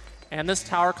 And this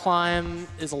tower climb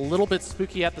is a little bit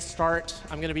spooky at the start.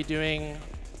 I'm going to be doing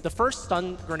the first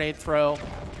stun grenade throw.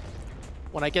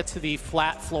 When I get to the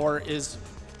flat floor is,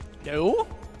 no,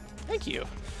 thank you,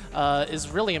 is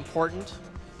really important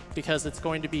because it's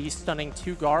going to be stunning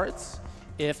 2 guards.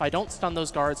 If I don't stun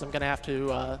those guards, I'm going to have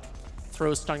to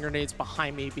throw stun grenades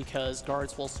behind me because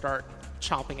guards will start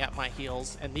chomping at my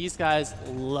heels. And these guys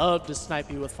love to snipe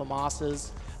you with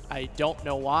FAMASs. I don't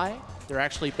know why. They're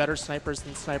actually better snipers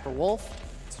than Sniper Wolf.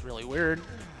 It's really weird.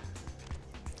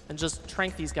 And just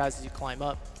trank these guys as you climb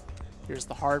up. Here's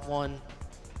the hard one.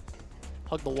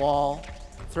 Hug the wall.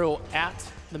 Throw at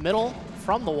the middle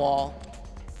from the wall.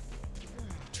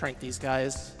 Trank these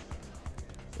guys.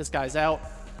 This guy's out.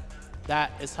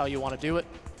 That is how you want to do it.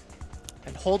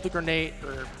 And hold the grenade,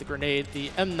 the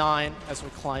M9 as we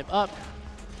climb up.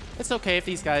 It's okay if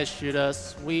these guys shoot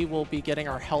us. We will be getting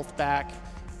our health back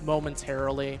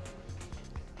momentarily.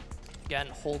 Again,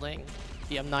 holding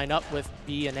the M9 up with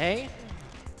B and A.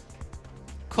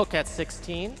 Cook at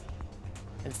 16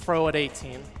 and throw at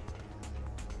 18.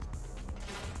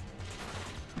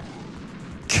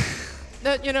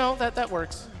 That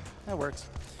works. That works.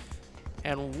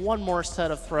 And one more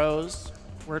set of throws.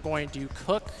 We're going to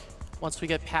cook once we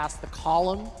get past the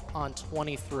column on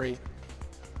 23.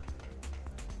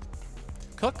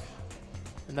 Cook,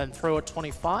 and then throw at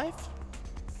 25.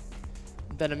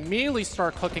 Then immediately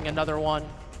start cooking another one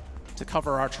to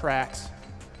cover our tracks.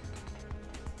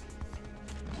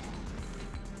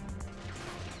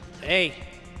 Hey,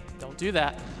 don't do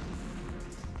that.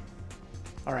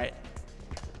 All right,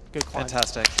 good climb.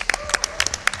 Fantastic.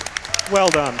 Well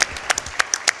done.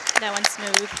 That one's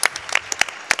smooth.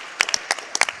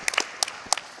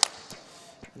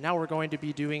 Now we're going to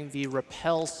be doing the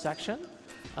rappel section.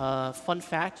 Fun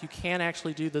fact, you can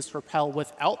actually do this rappel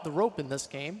without the rope in this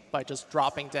game by just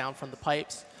dropping down from the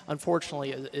pipes. Unfortunately,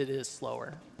 it is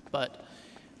slower, but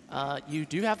you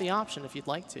do have the option if you'd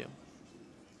like to.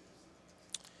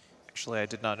 Actually, I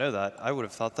did not know that. I would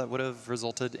have thought that would have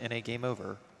resulted in a game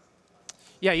over.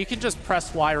 Yeah, you can just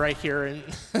press Y right here and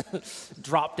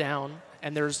drop down,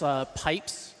 and there's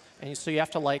pipes, and so you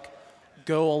have to like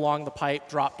go along the pipe,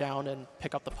 drop down, and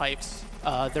pick up the pipes.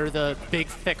 They're the big,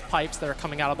 thick pipes that are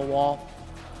coming out of the wall.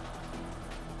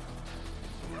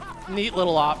 Neat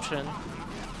little option.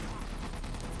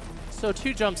 So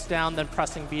 2 jumps down, then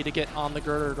pressing B to get on the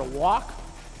girder to walk.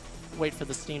 Wait for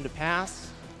the steam to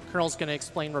pass. Colonel's going to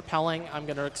explain rappelling. I'm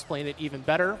going to explain it even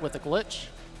better with a glitch,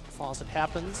 as long as it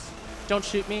happens. Don't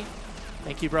shoot me.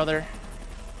 Thank you, brother.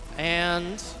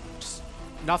 And just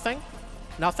nothing.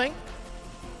 Nothing.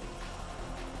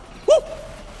 Woo!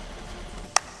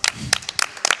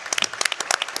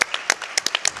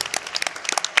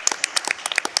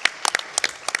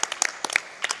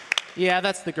 Yeah,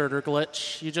 that's the girder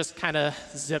glitch. You just kind of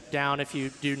zip down if you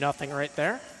do nothing right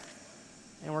there.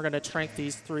 And we're going to trank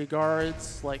these 3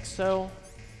 guards like so.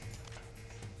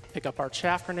 Pick up our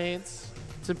chaff grenades.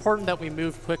 It's important that we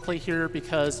move quickly here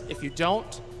because if you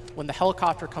don't, when the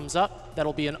helicopter comes up,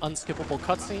 that'll be an unskippable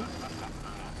cutscene.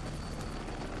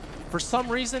 For some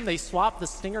reason, they swapped the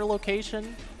stinger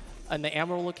location and the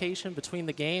ammo location between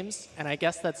the games, and I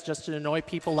guess that's just to annoy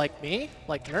people like me,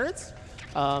 like nerds.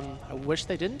 I wish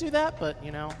they didn't do that, but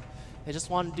you know, they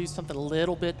just wanted to do something a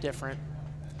little bit different.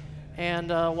 And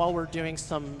while we're doing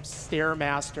some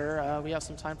Stairmaster, we have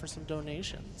some time for some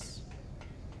donations.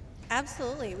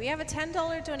 Absolutely. We have a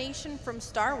 $10 donation from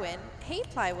Starwin. Hey,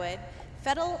 Plywood.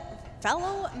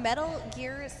 Fellow Metal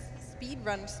Gear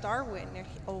speedrun star winner.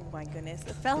 Oh my goodness,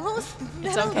 fellow It's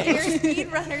Metal okay. Gear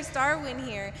speedrunner star win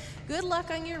here. Good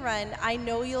luck on your run. I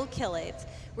know you'll kill it.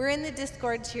 We're in the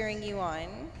Discord cheering you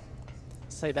on.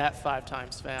 Say that 5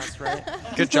 times fast, right?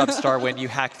 Good job, Starwind. You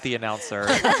hacked the announcer.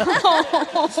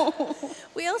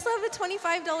 We also have a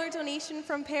 $25 donation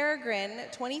from Peregrine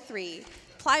 23.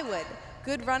 Plywood,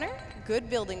 good runner, good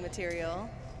building material.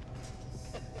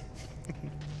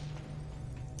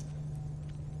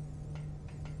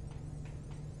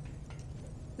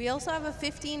 We also have a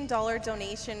 $15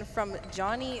 donation from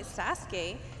Johnny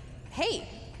Sasuke. Hey,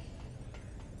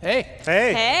 Hey,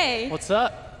 Hey. Hey. what's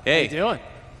up? Hey. How you doing?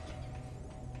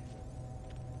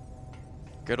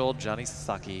 Good old Johnny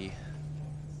Saki.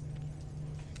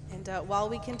 and while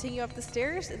we continue up the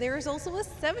stairs, there is also a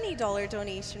 $70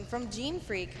 donation from Gene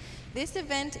Freak. This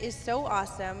event is so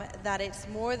awesome that it's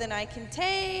more than I can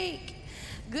take.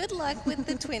 Good luck with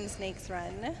the Twin Snakes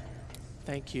run.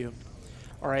 Thank you.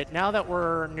 All right, now that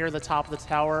we're near the top of the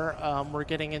tower, we're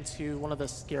getting into one of the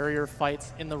scarier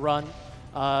fights in the run.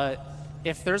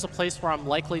 If there's a place where I'm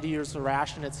likely to use the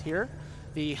ration, it's here.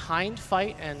 The hind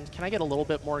fight, and can I get a little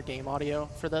bit more game audio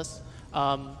for this?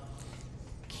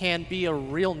 Can be a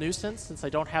real nuisance since I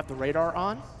don't have the radar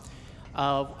on.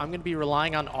 I'm going to be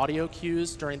relying on audio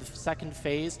cues during the second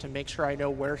phase to make sure I know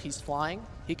where he's flying.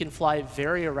 He can fly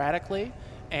very erratically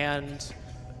and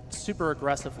super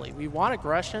aggressively. We want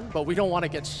aggression, but we don't want to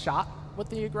get shot with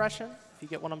the aggression, if you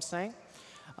get what I'm saying.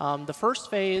 The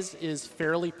first phase is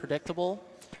fairly predictable,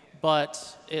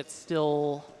 but it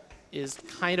still is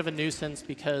kind of a nuisance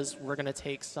because we're going to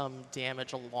take some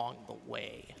damage along the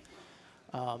way.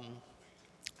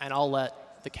 And I'll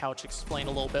let the couch explain a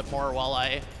little bit more while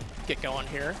I get going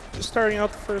here. Just starting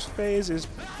out the first phase is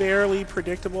fairly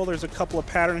predictable. There's a couple of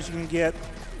patterns you can get,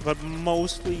 but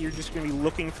mostly you're just going to be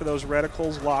looking for those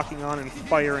reticles locking on and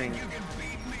firing.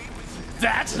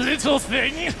 That little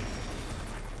thing!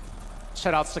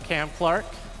 Shoutouts to Cam Clark.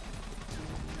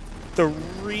 The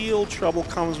real trouble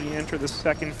comes when you enter the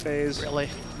second phase. Really?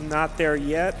 Not there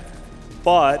yet,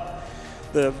 but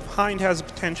the hind has the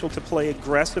potential to play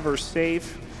aggressive or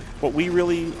safe. What we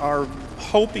really are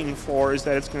hoping for is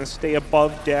that it's going to stay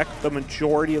above deck the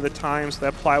majority of the time so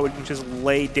that plywood can just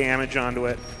lay damage onto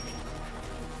it.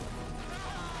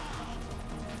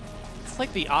 It's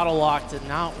like the auto lock did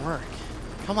not work.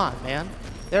 Come on, man.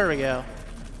 There we go.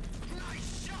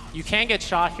 You can get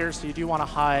shot here, so you do want to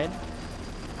hide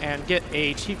and get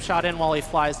a cheap shot in while he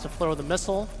flies to throw the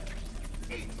missile.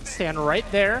 Stand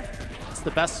right there. It's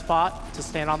the best spot to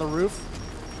stand on the roof.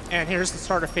 And here's the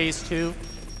start of phase 2.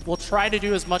 We'll try to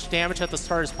do as much damage at the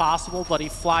start as possible, but he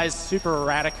flies super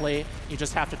erratically. You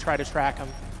just have to try to track him.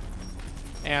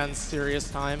 And serious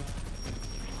time.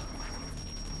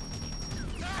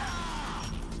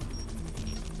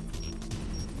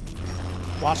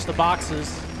 Watch the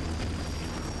boxes.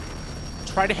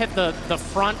 Try to hit the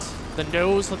front, the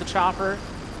nose of the chopper.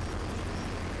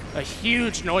 A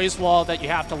huge noise wall that you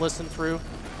have to listen through.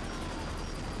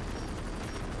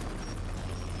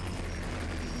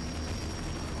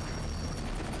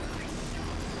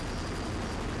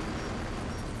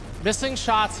 Missing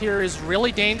shots here is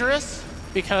really dangerous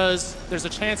because there's a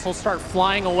chance he'll start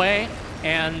flying away,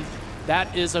 and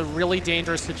that is a really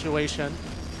dangerous situation.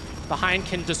 The hind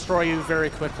can destroy you very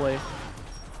quickly.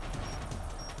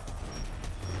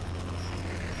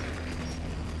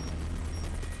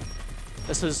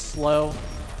 This is slow.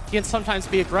 He can sometimes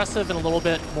be aggressive and a little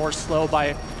bit more slow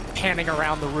by panning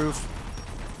around the roof.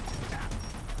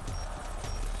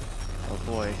 Oh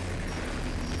boy.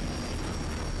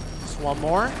 Just one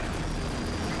more.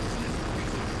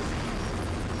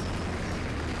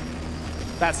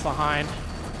 That's the hind.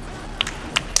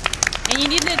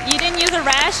 And you didn't use a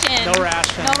ration. No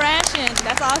ration. No ration.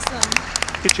 That's awesome.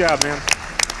 Good job, man.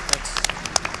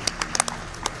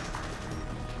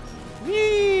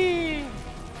 Whee!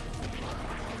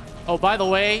 Oh, by the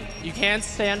way, you can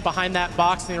stand behind that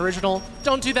box in the original.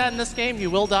 Don't do that in this game, you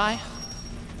will die.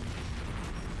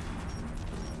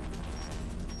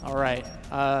 All right,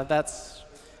 that's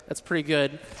pretty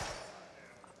good.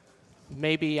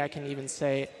 Maybe I can even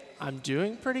say I'm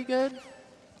doing pretty good.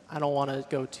 I don't want to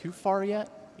go too far yet.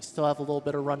 We still have a little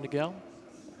bit of run to go.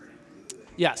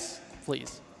 Yes,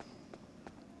 please.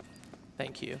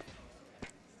 Thank you.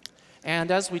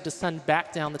 And as we descend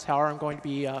back down the tower, I'm going to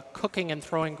be cooking and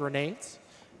throwing grenades,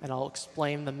 and I'll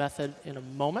explain the method in a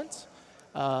moment.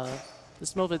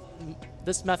 This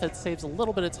method saves a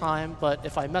little bit of time, but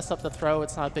if I mess up the throw,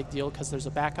 it's not a big deal because there's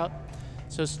a backup.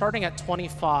 So starting at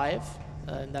 25,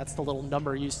 and that's the little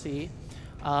number you see,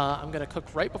 I'm going to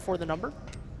cook right before the number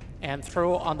and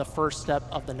throw on the first step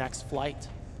of the next flight,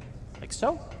 like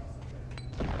so.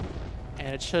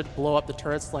 and it should blow up the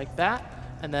turrets like that.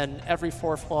 And then every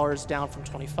 4 floors down from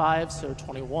 25, so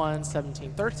 21,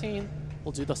 17, 13,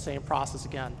 we'll do the same process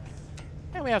again.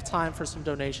 And we have time for some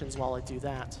donations while I do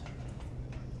that.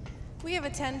 We have a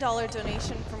 $10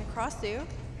 donation from Crossu.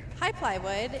 Hi,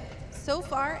 Plywood. So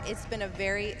far, it's been a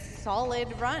very solid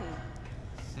run.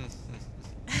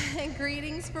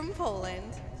 Greetings from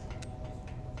Poland.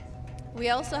 We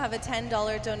also have a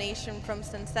 $10 donation from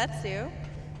Sensetsu.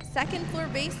 Second floor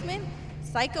basement,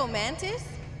 Psycho Mantis,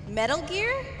 Metal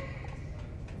Gear.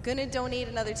 Gonna donate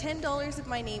another $10 if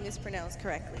my name is pronounced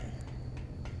correctly.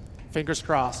 Fingers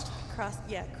crossed. Cross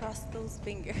those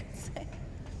fingers.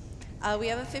 We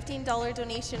have a $15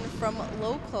 donation from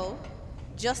Loco,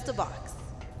 Just a Box.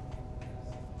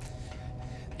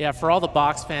 Yeah, for all the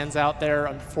box fans out there,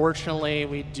 unfortunately,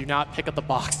 we do not pick up the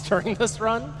box during this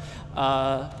run.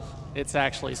 It's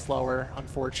actually slower,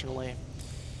 unfortunately.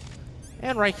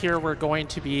 And right here, we're going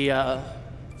to be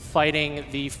fighting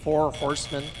the 4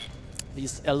 horsemen,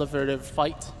 this elevative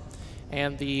fight.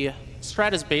 And the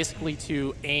strat is basically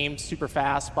to aim super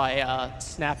fast by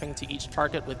snapping to each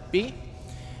target with B.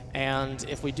 And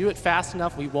if we do it fast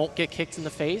enough, we won't get kicked in the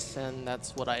face, and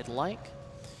that's what I'd like.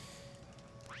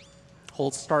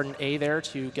 Hold start and A there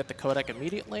to get the codec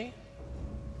immediately.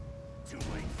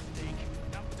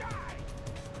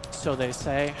 So they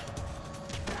say.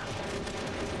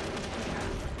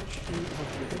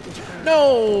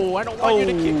 No, I don't want you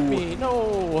to kick me.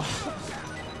 No.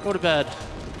 Go to bed.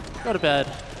 Go to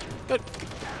bed.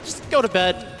 Just go to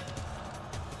bed.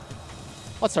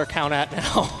 What's our count at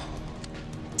now?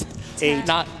 8.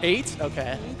 Not 8?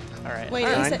 Okay. All right. Wait,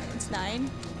 Nine. it's 9?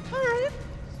 All right.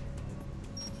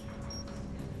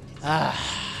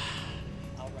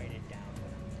 I'll write it down.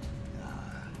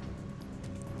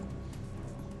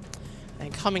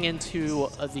 And coming into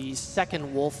the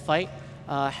second wolf fight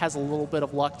has a little bit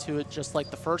of luck to it, just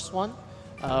like the first one.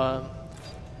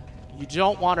 You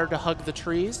don't want her to hug the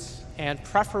trees, and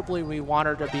preferably we want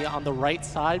her to be on the right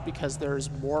side because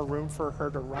there's more room for her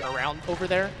to run around over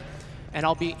there. And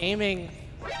I'll be aiming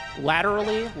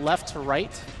laterally, left to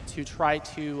right, to try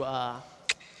to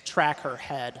track her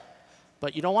head.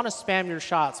 But you don't want to spam your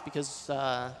shots because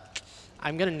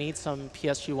I'm going to need some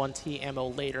PSG-1T ammo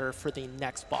later for the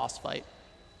next boss fight.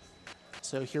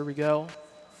 So here we go.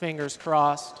 Fingers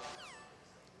crossed.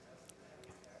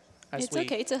 It's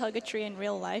okay to hug a tree in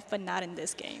real life, but not in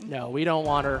this game. No, we don't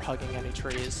want her hugging any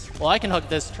trees. Well, I can hug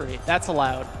this tree. That's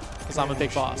allowed because I'm a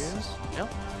big boss. Yep.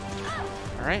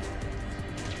 All right.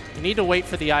 You need to wait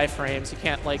for the iframes. You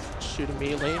can't, like, shoot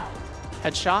immediately.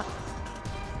 Headshot.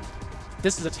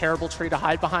 This is a terrible tree to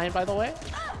hide behind, by the way.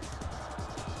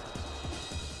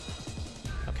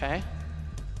 Okay.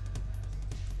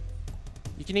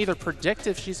 You can either predict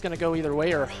if she's going to go either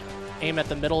way or aim at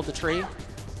the middle of the tree.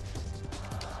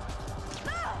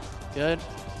 Good.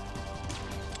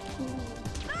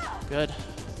 Good.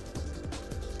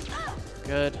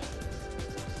 Good.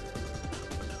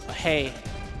 Hey.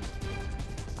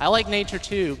 I like nature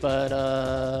too, but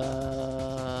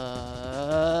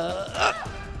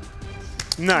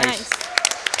Nice.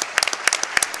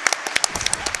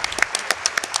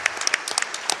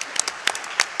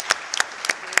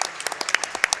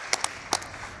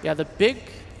 Yeah, the big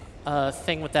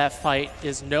thing with that fight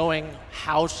is knowing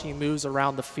how she moves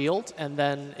around the field, and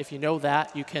then if you know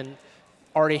that, you can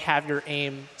already have your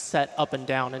aim set up and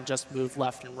down and just move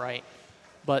left and right.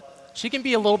 But she can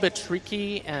be a little bit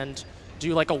tricky and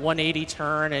do like a 180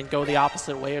 turn and go the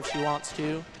opposite way if she wants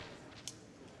to.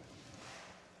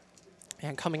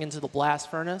 And coming into the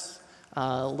blast furnace,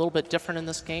 a little bit different in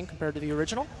this game compared to the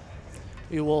original.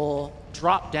 We will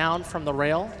drop down from the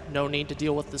rail. No need to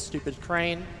deal with the stupid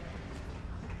crane.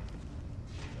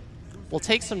 We'll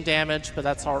take some damage, but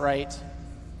that's all right.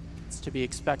 It's to be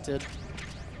expected.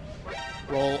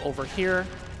 Roll over here.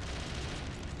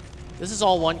 This is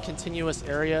all one continuous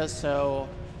area, so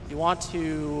you want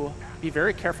to be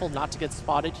very careful not to get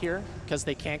spotted here because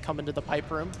they can't come into the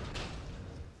pipe room.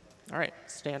 All right,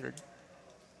 standard.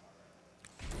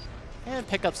 And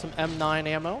pick up some M9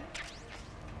 ammo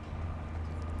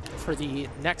for the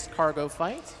next cargo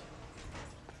fight.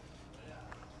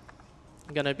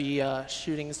 I'm gonna be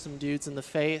shooting some dudes in the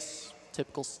face,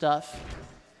 typical stuff.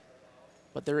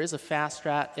 But there is a fast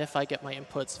strat if I get my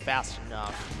inputs fast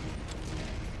enough.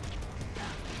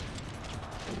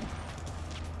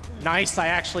 Nice, I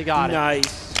actually got it.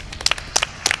 Nice.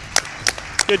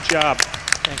 Good job.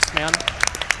 Thanks, man.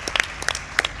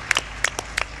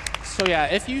 So yeah,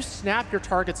 if you snap your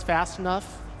targets fast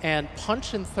enough and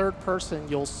punch in third person,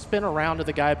 you'll spin around to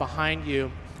the guy behind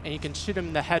you, and you can shoot him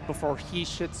in the head before he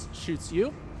shoots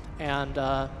you. and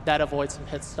that avoids some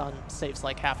hit stun, saves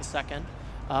like half a second.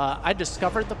 I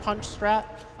discovered the punch strat,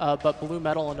 but Blue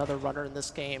Metal, another runner in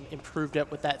this game, improved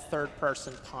it with that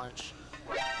third-person punch.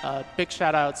 Big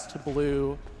shout-outs to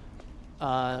Blue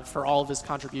for all of his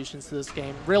contributions to this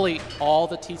game. Really, all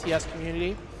the TTS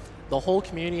community, the whole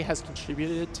community has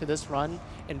contributed to this run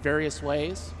in various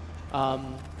ways.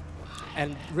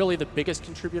 And really the biggest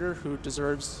contributor who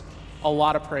deserves a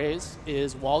lot of praise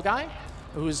is Wall Guy,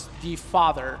 who's the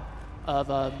father of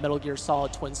Metal Gear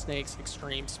Solid Twin Snakes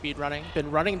Extreme speedrunning. Been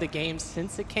running the game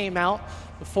since it came out.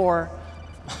 Before,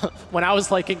 when I was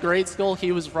like in grade school,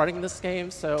 he was running this game,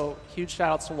 so huge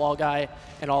shout outs to Wall Guy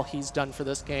and all he's done for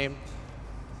this game.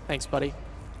 Thanks, buddy.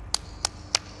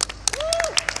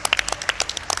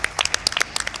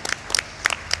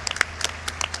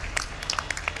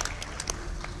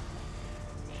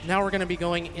 Now we're going to be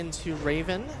going into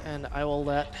Raven, and I will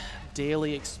let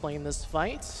Daly explain this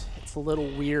fight. It's a little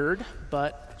weird,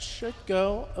 but should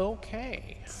go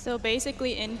okay. So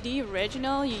basically, in the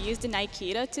original, you use the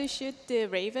Nikita to shoot the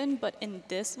Raven, but in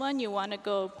this one, you want to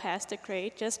go past the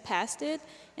crate, just past it,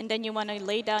 and then you want to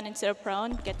lay down instead of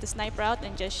prone, get the sniper out,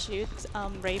 and just shoot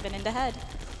Raven in the head.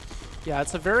 Yeah,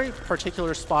 it's a very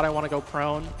particular spot I want to go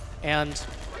prone, and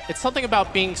it's something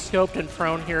about being scoped and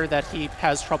prone here that he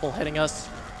has trouble hitting us.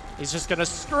 He's just gonna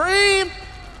scream!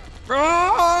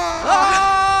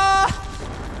 Ah!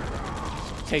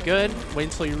 Okay, good. Wait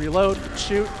until you reload.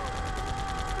 Shoot.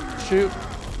 Shoot.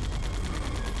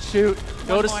 Shoot.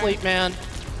 Go to sleep, man.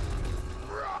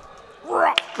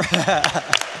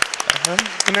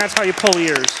 And that's how you pull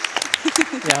ears.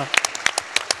 Yeah.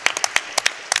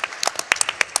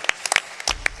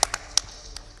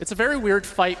 It's a very weird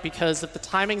fight because if the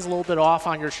timing's a little bit off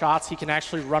on your shots, he can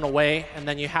actually run away, and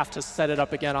then you have to set it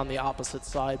up again on the opposite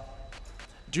side.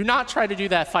 Do not try to do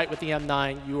that fight with the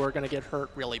M9. You are going to get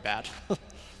hurt really bad.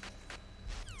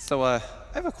 So I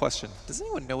have a question. Does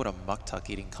anyone know what a muck tuck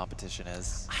eating competition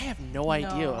is? I have no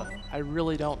idea. I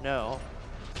really don't know.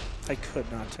 I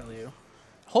could not tell you.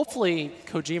 Hopefully,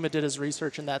 Kojima did his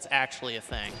research and that's actually a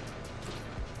thing.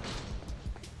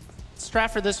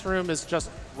 Strat for this room is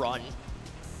just run.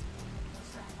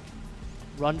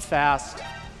 Run fast.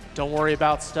 Don't worry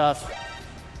about stuff.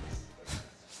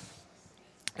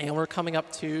 And we're coming up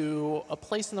to a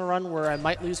place in the run where I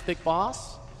might lose Big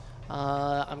Boss.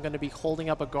 I'm going to be holding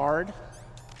up a guard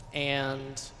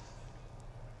and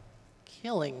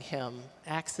killing him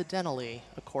accidentally,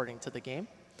 according to the game.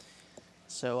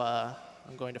 So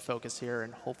I'm going to focus here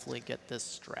and hopefully get this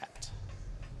strapped.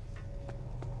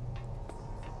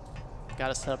 Got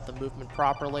to set up the movement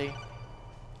properly.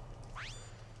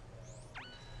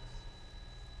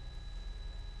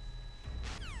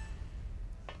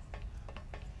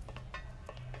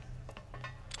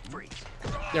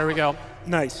 There we go.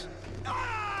 Nice.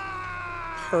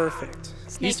 Perfect.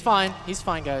 He's fine. He's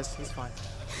fine, guys. He's fine.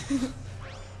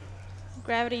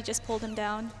 Gravity just pulled him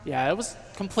down. Yeah, it was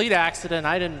complete accident.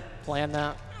 I didn't plan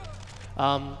that.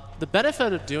 The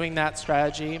benefit of doing that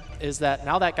strategy is that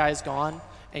now that guy's gone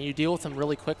and you deal with him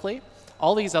really quickly,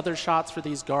 all these other shots for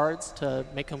these guards to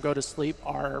make him go to sleep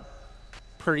are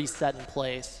pretty set in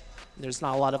place. There's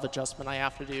not a lot of adjustment I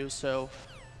have to do, so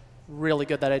really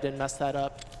good that I didn't mess that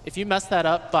up. If you mess that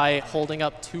up by holding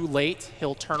up too late,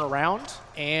 he'll turn around,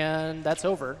 and that's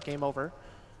over. Game over.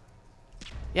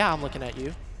 Yeah, I'm looking at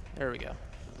you. There we go.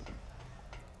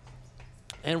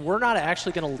 And we're not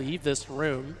actually going to leave this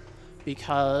room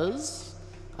because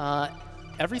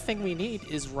everything we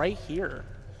need is right here.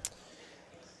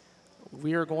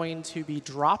 We are going to be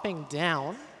dropping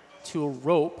down to a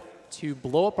rope to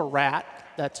blow up a rat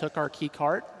that took our key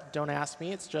card. Don't ask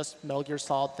me, it's just Metal Gear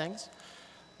Solid things.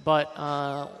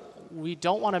 But we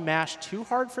don't want to mash too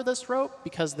hard for this rope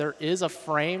because there is a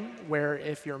frame where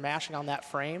if you're mashing on that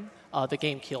frame, the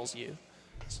game kills you.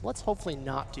 So let's hopefully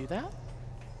not do that.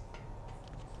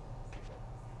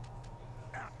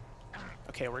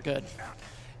 Okay, we're good.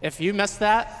 If you miss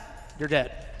that, you're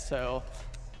dead. So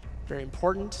very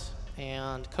important.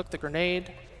 And cook the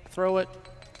grenade, throw it,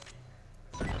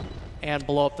 and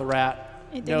blow up the rat.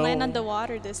 It didn't land on the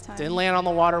water this time. Didn't land on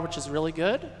the water, which is really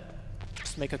good.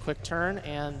 Just make a quick turn,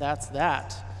 and that's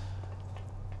that.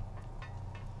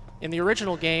 In the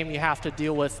original game, you have to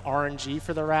deal with RNG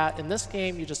for the rat. In this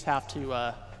game, you just have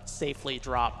to safely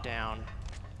drop down.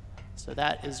 So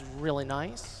that is really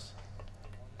nice.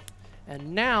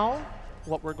 And now,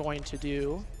 what we're going to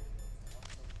do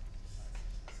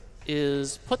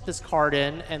is put this card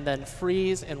in and then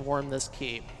freeze and worm this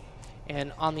key.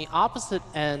 And on the opposite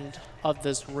end of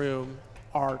this room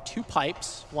are 2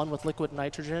 pipes, one with liquid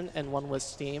nitrogen and one with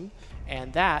steam,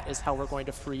 and that is how we're going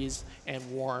to freeze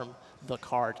and warm the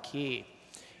card key.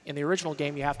 In the original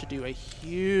game, you have to do a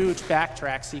huge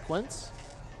backtrack sequence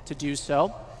to do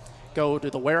so. Go to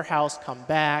the warehouse, come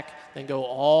back, then go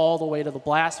all the way to the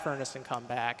blast furnace and come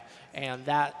back, and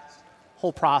that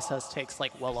whole process takes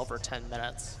like well over 10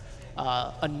 minutes.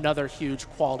 Another huge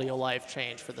quality of life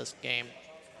change for this game.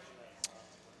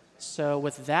 So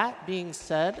with that being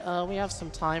said, we have some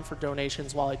time for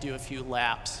donations while I do a few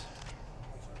laps.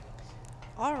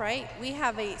 All right, we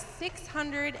have a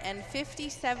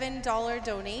 $657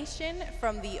 donation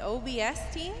from the OBS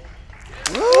team.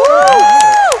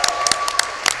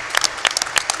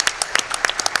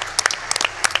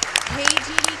 Hey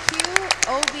GDQ,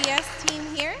 OBS team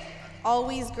here.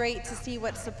 Always great to see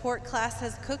what support class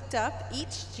has cooked up each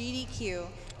GDQ,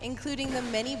 including the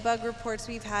many bug reports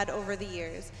we've had over the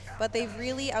years, but they've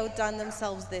really outdone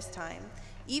themselves this time,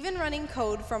 even running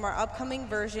code from our upcoming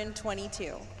version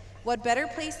 22. What better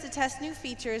place to test new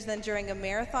features than during a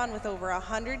marathon with over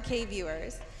 100K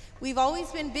viewers? We've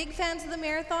always been big fans of the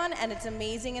marathon, and it's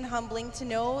amazing and humbling to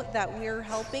know that we're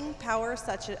helping power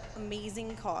such an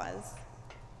amazing cause.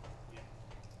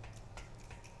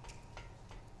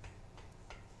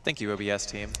 Thank you, OBS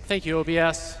team. Thank you,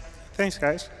 OBS. Thanks,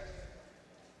 guys.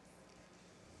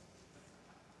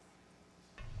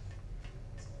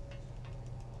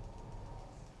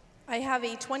 I have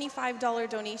a $25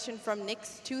 donation from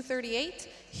Nix238.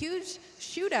 Huge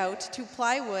shootout to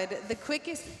Plywood, the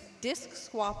quickest disc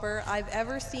swapper I've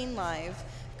ever seen live.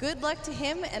 Good luck to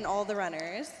him and all the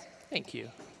runners. Thank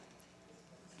you.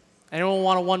 Anyone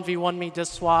want to 1v1 me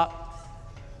disc swap?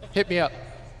 Hit me up.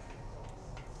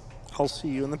 I'll see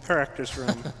you in the practice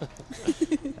room.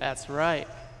 That's right.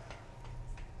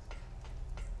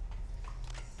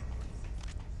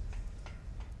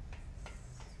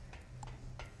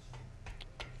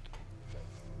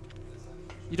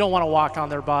 You don't want to walk on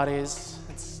their bodies.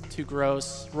 It's too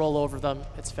gross. Roll over them.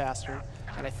 It's faster.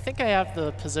 And I think I have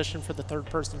the position for the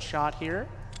third-person shot here.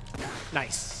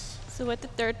 Nice. So with the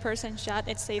third-person shot,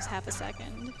 it saves half a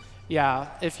second. Yeah,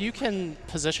 if you can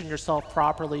position yourself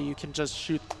properly, you can just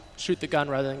shoot the gun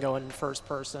rather than go in first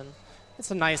person.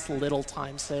 It's a nice little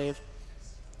time save.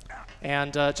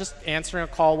 And just answering a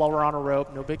call while we're on a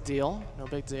rope, no big deal, no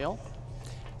big deal.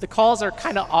 The calls are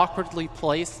kind of awkwardly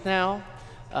placed now.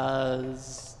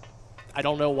 I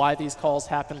don't know why these calls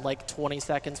happen like 20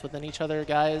 seconds within each other,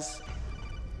 guys.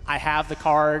 I have the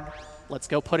card. Let's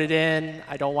go put it in.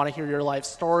 I don't want to hear your life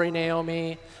story,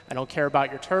 Naomi. I don't care about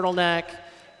your turtleneck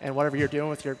and whatever you're doing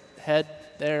with your head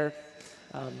there.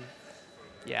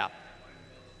 Yeah.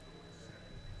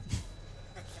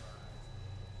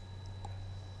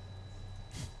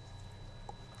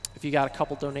 If you got a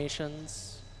couple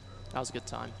donations, that was a good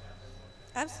time.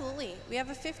 Absolutely. We have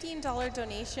a $15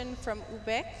 donation from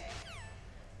Ubek.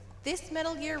 This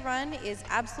Metal Gear run is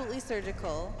absolutely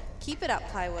surgical. Keep it up,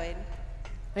 Plywood.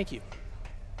 Thank you.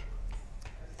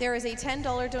 There is a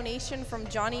 $10 donation from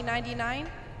Johnny99.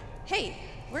 Hey,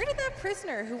 where did that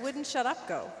prisoner who wouldn't shut up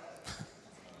go?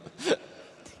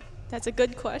 That's a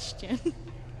good question.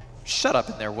 Shut up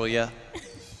in there, will ya?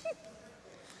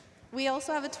 We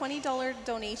also have a $20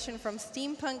 donation from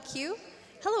Steampunk Q.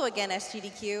 Hello again,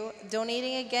 SGDQ.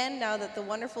 Donating again now that the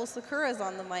wonderful Sakura's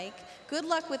on the mic. Good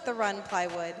luck with the run,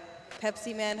 Plywood.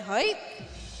 Pepsi Man, hype!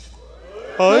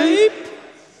 Hype!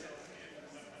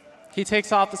 He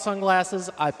takes off the sunglasses,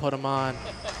 I put them on.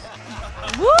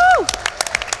 Woo!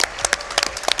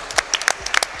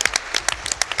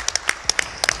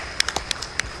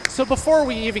 So before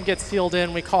we even get sealed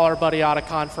in, we call our buddy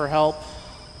Otacon for help.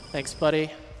 Thanks, buddy.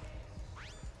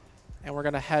 And we're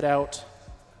going to head out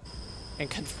and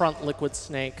confront Liquid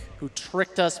Snake, who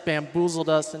tricked us, bamboozled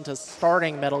us into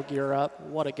starting Metal Gear up.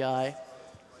 What a guy.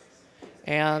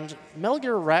 And Metal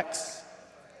Gear Rex,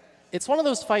 it's one of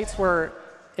those fights where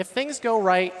if things go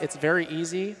right, it's very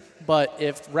easy, but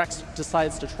if Rex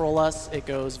decides to troll us, it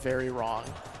goes very wrong.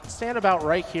 Stand about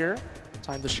right here,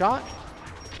 time the shot.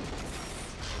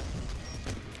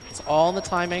 It's all in the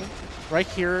timing. Right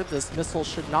here, this missile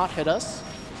should not hit us.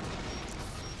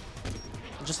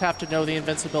 You just have to know the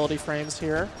invincibility frames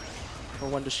here for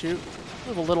when to shoot.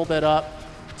 Move a little bit up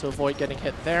to avoid getting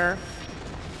hit there.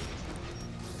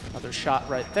 Another shot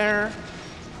right there.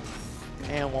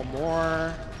 And one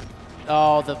more.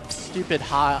 Oh, the stupid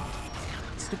head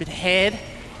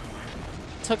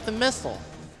took the missile.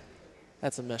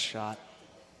 That's a missed shot.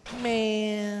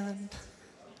 Man.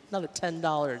 Another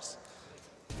 $10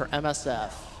 for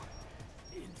MSF.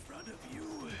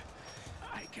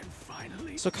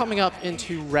 So coming up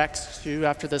into Rex 2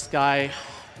 after this guy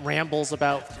rambles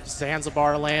about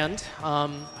Zanzibar land.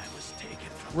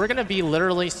 We're going to be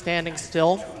literally standing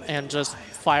still and just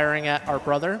firing at our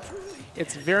brother.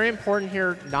 It's very important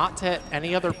here not to hit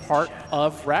any other part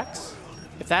of Rex.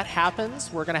 If that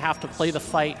happens, we're going to have to play the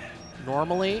fight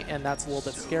normally, and that's a little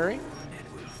bit scary.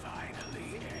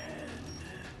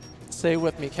 Say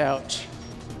with me, Couch.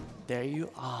 There you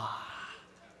are.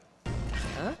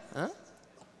 Huh? Huh?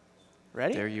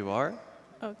 Ready? There you are.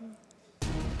 Okay.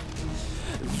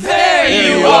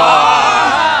 There you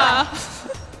are!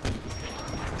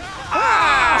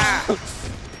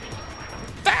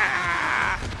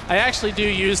 I actually do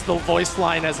use the voice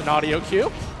line as an audio cue.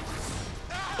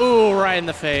 Ooh, right in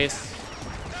the face.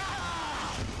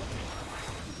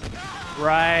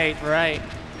 Right, right.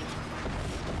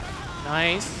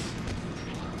 Nice.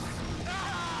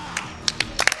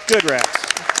 Good, Rex.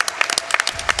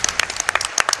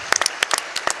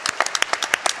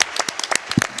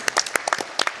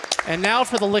 And now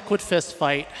for the liquid fist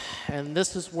fight. And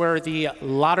this is where the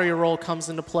lottery roll comes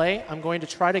into play. I'm going to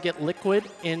try to get Liquid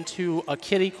into a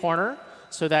kitty corner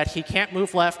so that he can't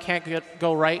move left, can't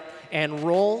go right, and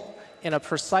roll in a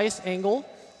precise angle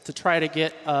to try to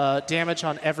get damage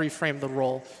on every frame of the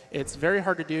roll. It's very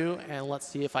hard to do, and let's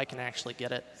see if I can actually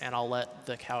get it, and I'll let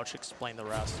the Couch explain the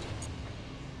rest.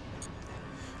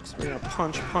 So we're going to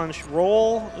punch, punch,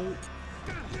 roll. Ooh.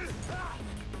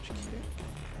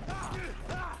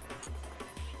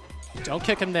 Don't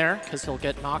kick him there, because he'll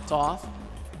get knocked off.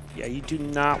 Yeah, you do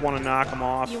not want to knock him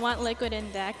off. You want Liquid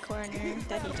in that corner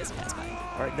that he just passed by.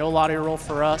 All right, no lottery roll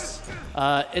for us.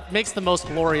 It makes the most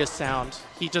glorious sound.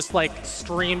 He just like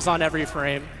streams on every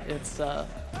frame. It's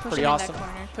pretty awesome.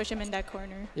 Push him in that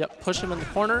corner. Yep, push him in the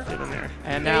corner. Get in there.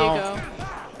 And there now you go.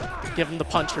 give him the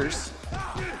punchers.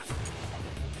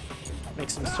 Make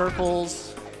some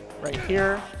circles right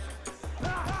here.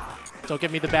 Don't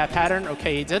give me the bad pattern.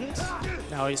 Okay, he didn't.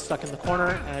 Now he's stuck in the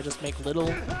corner, and I just make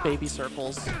little baby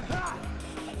circles.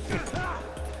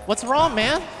 What's wrong,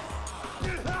 man?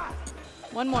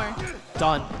 One more.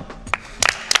 Done.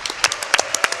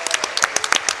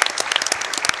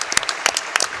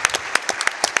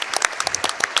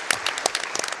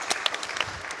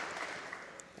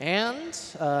 And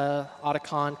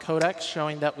Otacon Codex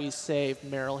showing that we saved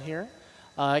Meryl here.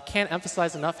 I can't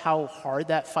emphasize enough how hard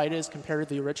that fight is compared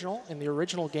to the original. In the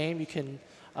original game, you can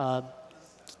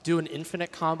do an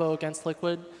infinite combo against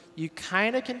Liquid. You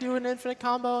kind of can do an infinite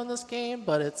combo in this game,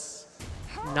 but it's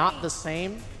not the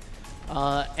same.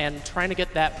 And trying to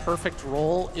get that perfect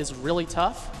roll is really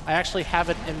tough. I actually have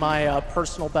it in my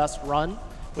personal best run,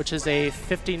 which is a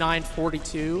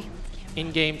 59:42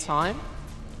 in-game time.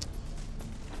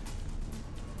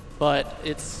 But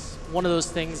it's one of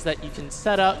those things that you can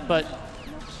set up, but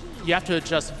you have to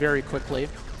adjust very quickly.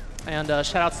 And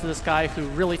shout outs to this guy who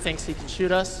really thinks he can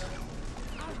shoot us.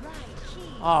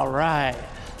 All right.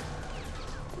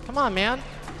 Come on, man.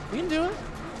 We can do it.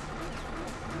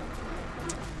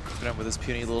 Hit him with his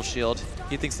puny little shield.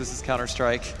 He thinks this is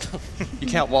Counter-Strike. You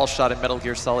can't wall shot in Metal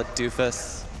Gear Solid,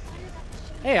 doofus.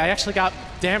 Hey, I actually got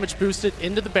damage boosted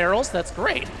into the barrels. That's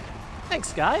great.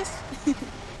 Thanks, guys.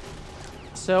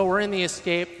 So we're in the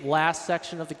escape last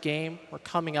section of the game. We're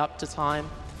coming up to time.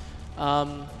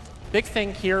 Big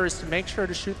thing here is to make sure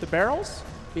to shoot the barrels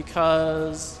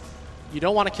because you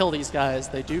don't want to kill these guys.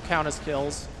 They do count as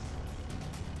kills.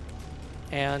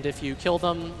 And if you kill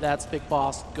them, that's Big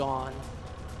Boss gone.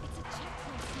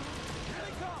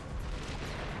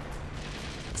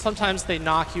 Sometimes they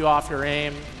knock you off your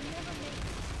aim.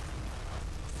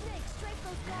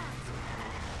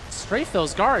 Strafe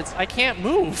those guards. I can't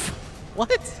move.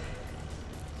 What?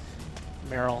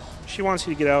 Meryl. She wants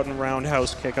you to get out and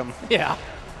roundhouse kick him. Yeah,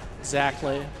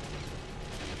 exactly.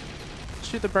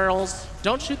 Shoot the barrels.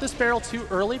 Don't shoot this barrel too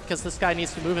early because this guy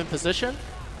needs to move in position.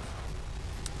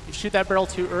 If you shoot that barrel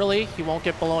too early, he won't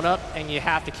get blown up, and you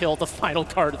have to kill the final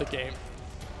card of the game.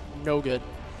 No good.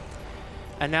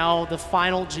 And now the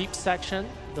final Jeep section,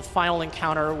 the final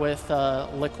encounter with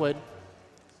Liquid.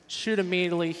 Shoot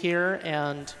immediately here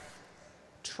and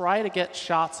try to get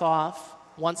shots off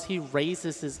once he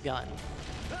raises his gun.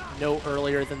 No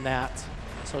earlier than that.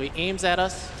 So he aims at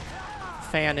us,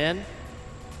 fan in,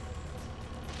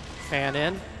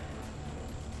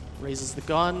 raises the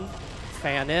gun,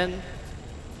 fan in,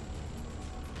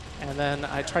 and then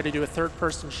I try to do a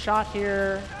third-person shot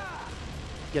here,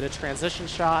 get a transition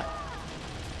shot,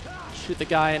 shoot the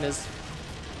guy in his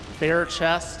bare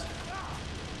chest.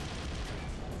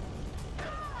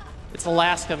 It's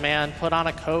Alaska, man. Put on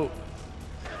a coat.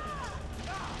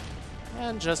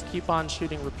 And just keep on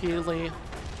shooting repeatedly.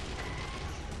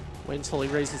 Wait until he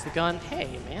raises the gun.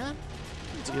 Hey, man.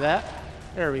 Do that.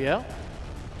 There we go.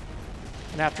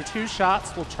 And after 2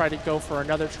 shots, we'll try to go for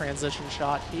another transition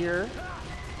shot here.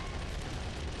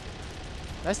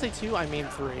 Did I say 2? I mean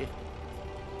 3.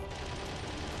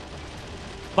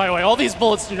 By the way, all these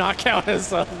bullets do not count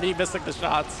as me missing the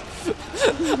shots.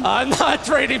 I'm not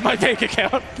draining my bank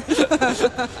account.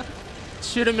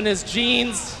 Shoot him in his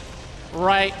jeans,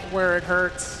 right where it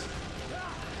hurts.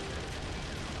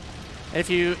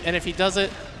 And if he does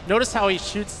it, notice how he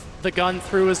shoots the gun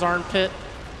through his armpit.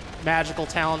 Magical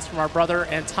talents from our brother.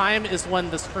 And time is when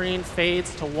the screen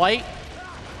fades to white.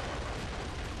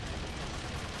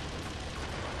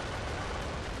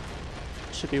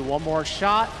 Should be one more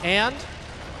shot, and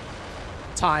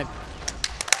time.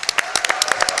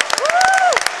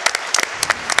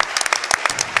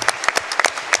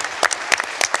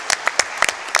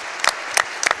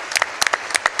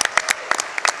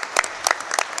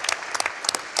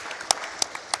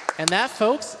 And that,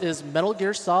 folks, is Metal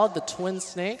Gear Solid: The Twin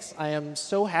Snakes. I am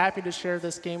so happy to share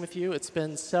this game with you. It's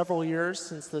been several years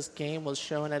since this game was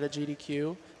shown at a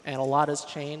GDQ, and a lot has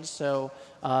changed. So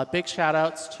big shout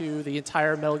outs to the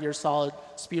entire Metal Gear Solid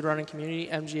speedrunning community,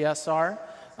 MGSR.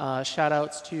 Shout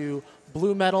outs to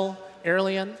Blue Metal,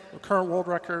 Airlian, the current world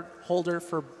record holder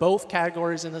for both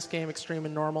categories in this game, Extreme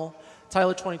and Normal.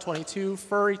 Tyler 2022,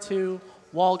 Furry 2,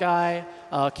 Wall Guy,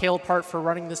 Caleb Part for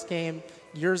running this game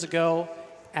years ago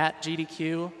at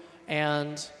GDQ,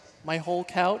 and my whole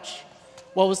couch.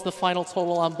 What was the final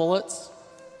total on bullets?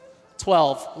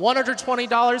 12.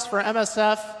 $120 for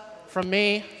MSF from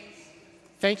me.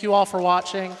 Thank you all for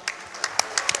watching.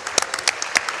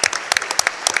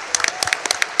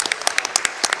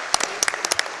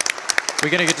 We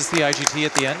gonna get to see IGT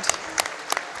at the end?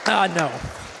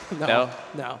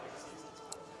 No.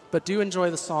 But do enjoy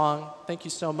the song. Thank you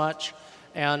so much.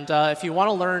 And if you want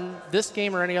to learn this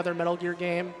game or any other Metal Gear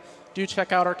game, do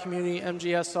check out our community,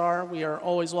 MGSR. We are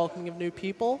always welcoming of new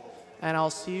people. And I'll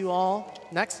see you all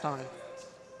next time.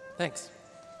 Thanks.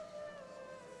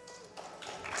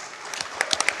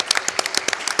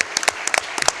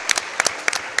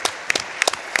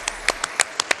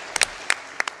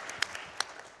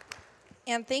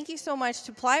 And thank you so much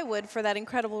to Plywood for that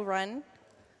incredible run.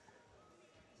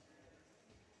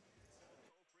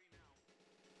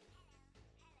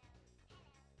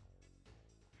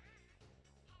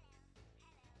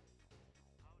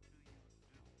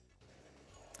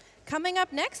 Coming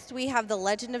up next, we have The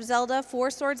Legend of Zelda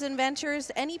 4 Swords Adventures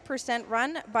Any Percent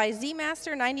Run by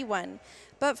ZMaster91.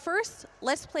 But first,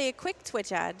 let's play a quick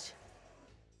Twitch ad.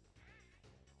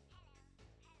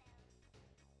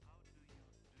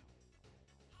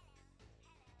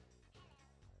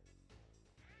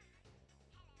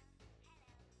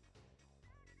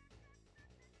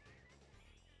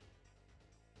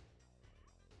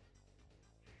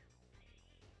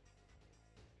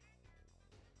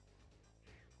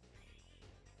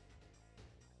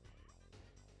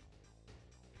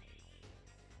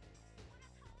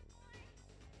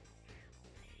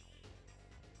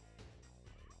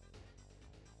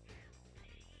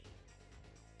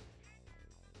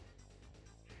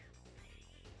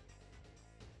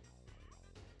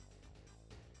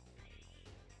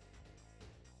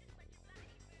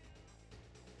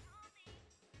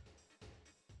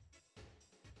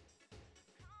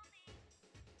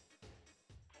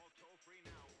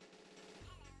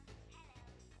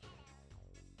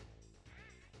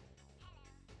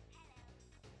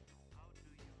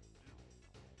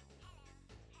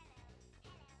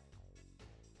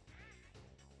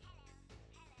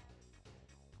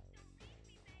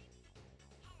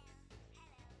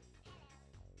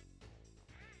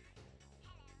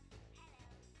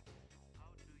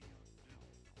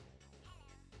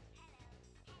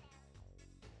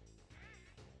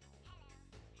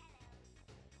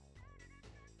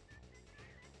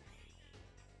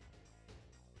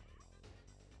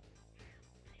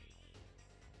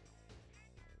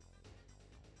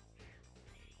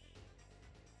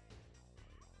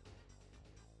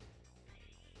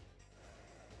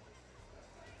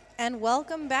 And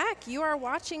welcome back. You are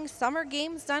watching Summer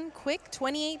Games Done Quick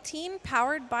 2018,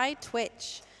 powered by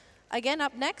Twitch. Again,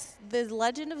 up next, The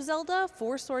Legend of Zelda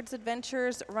 4 Swords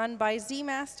Adventures, run by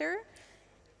ZMaster.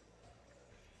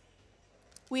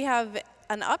 We have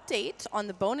an update on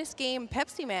the bonus game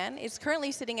Pepsi Man. It's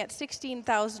currently sitting at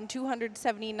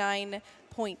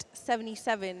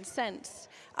 16,279.77 cents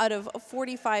out of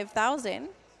 45,000.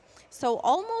 So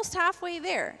almost halfway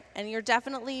there, and you're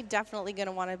definitely going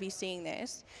to want to be seeing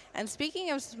this. And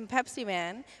speaking of some Pepsi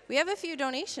Man, we have a few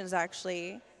donations,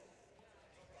 actually.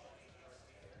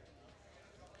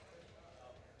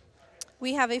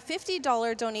 We have a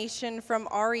 $50 donation from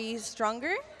Ari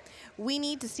Stronger. We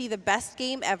need to see the best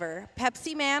game ever.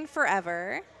 Pepsi Man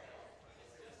forever.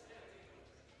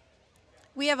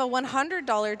 We have a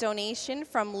 $100 donation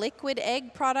from Liquid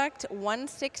Egg Product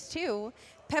 162.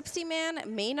 Pepsi Man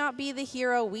may not be the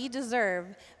hero we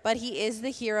deserve, but he is the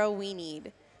hero we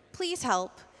need. Please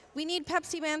help. We need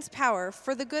Pepsi Man's power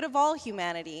for the good of all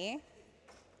humanity.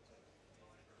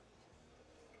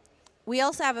 We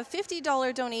also have a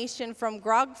 $50 donation from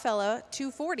Grogfella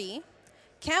 240.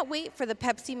 Can't wait for the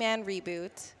Pepsi Man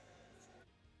reboot.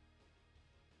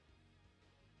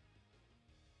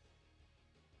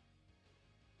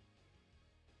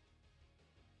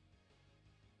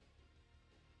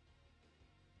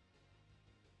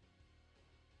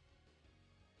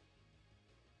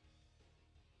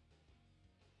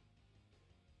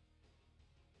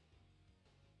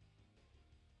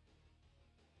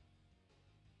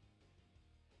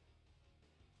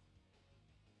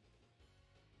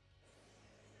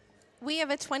 We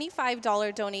have a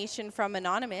 $25 donation from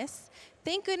Anonymous.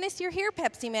 Thank goodness you're here,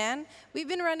 Pepsi Man. We've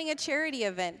been running a charity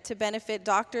event to benefit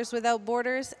Doctors Without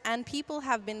Borders, and people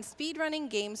have been speedrunning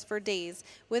games for days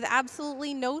with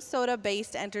absolutely no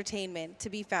soda-based entertainment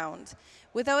to be found.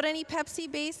 Without any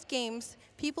Pepsi-based games,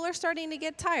 people are starting to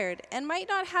get tired and might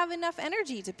not have enough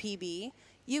energy to PB.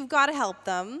 You've got to help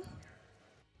them.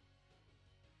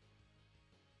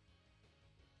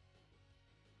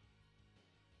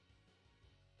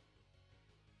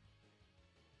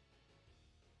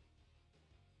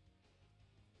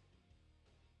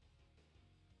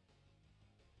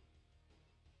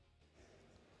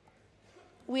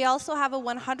 We also have a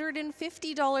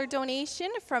 $150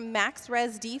 donation from Max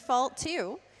Res Default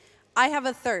 2. I have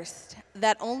a thirst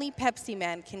that only Pepsi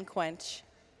Man can quench.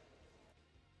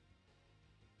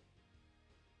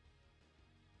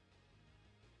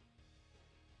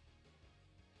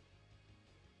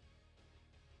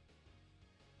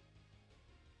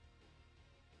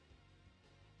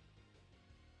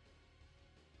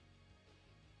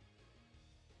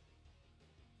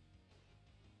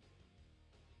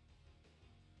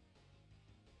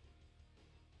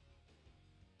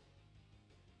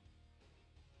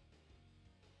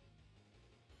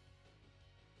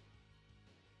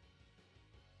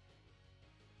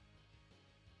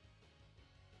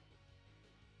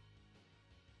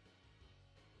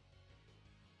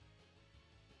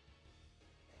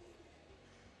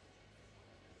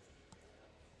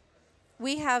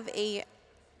 We have a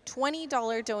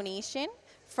 $20 donation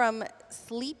from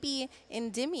Sleepy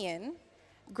Endymion.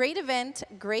 Great event,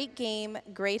 great game,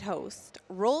 great host.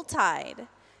 Roll Tide.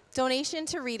 Donation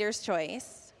to Reader's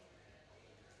Choice.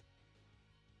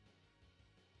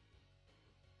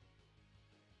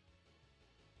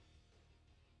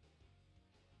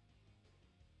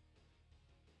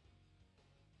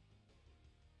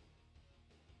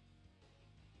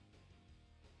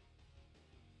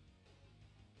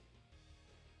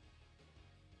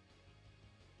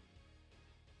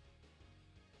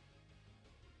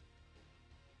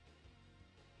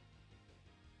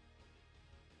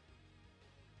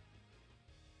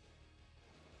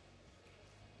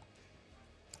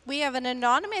 We have an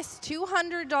anonymous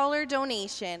 $200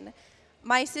 donation.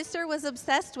 My sister was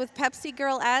obsessed with Pepsi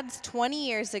Girl ads 20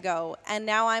 years ago, and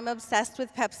now I'm obsessed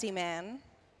with Pepsi Man.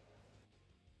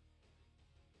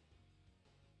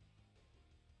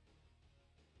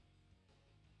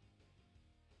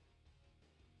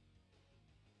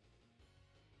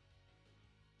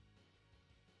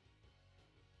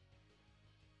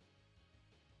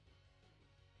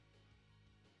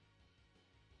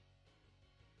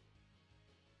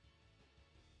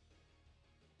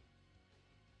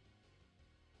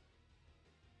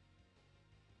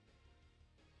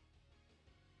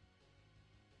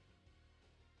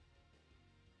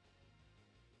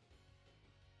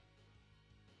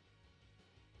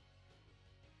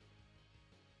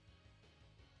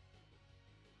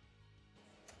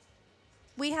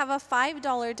 We have a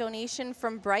 $5 donation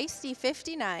from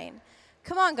Brycey59.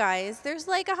 Come on, guys. There's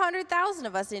like 100,000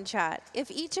 of us in chat. If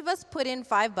each of us put in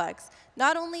 $5,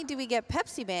 not only do we get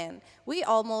Pepsi Man, we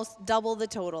almost double the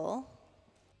total.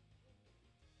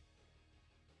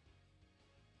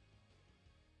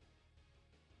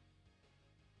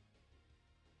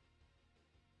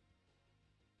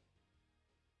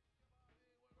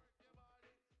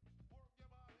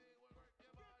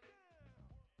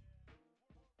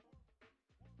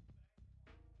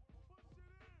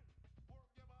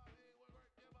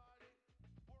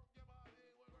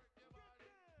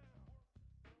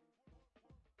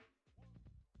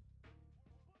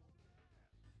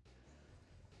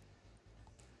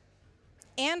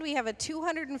 And we have a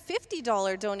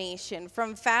 $250 donation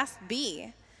from Fast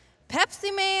B.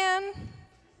 Pepsi Man.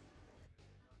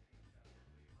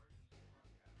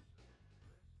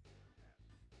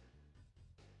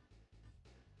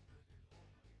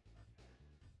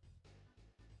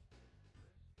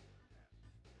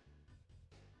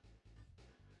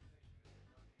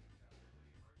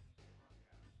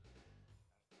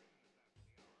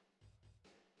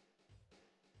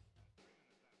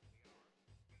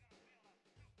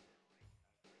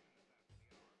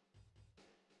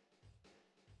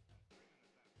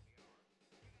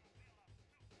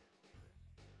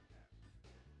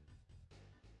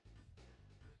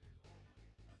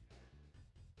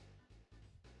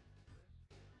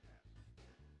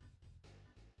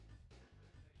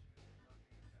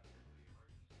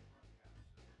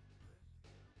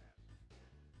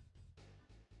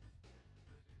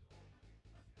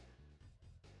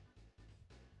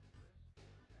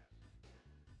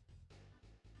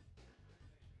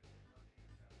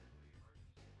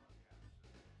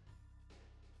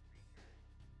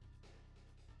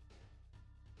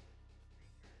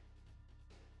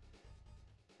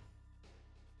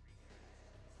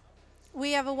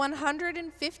 We have a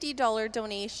 $150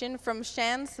 donation from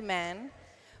Shansman.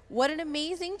 What an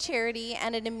amazing charity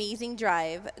and an amazing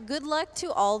drive. Good luck to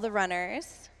all the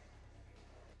runners.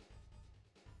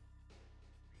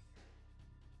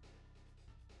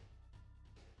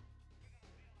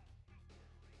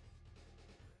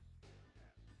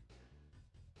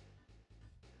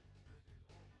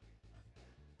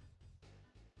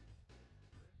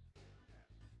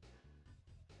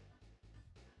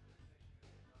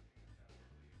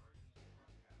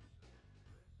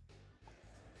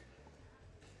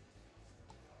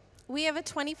 We have a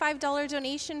 $25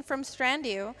 donation from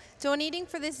Strandu, donating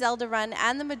for this Zelda run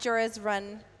and the Majora's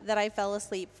run that I fell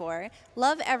asleep for.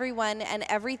 Love everyone and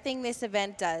everything this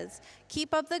event does.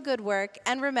 Keep up the good work,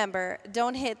 and remember,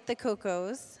 don't hit the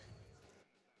cocos.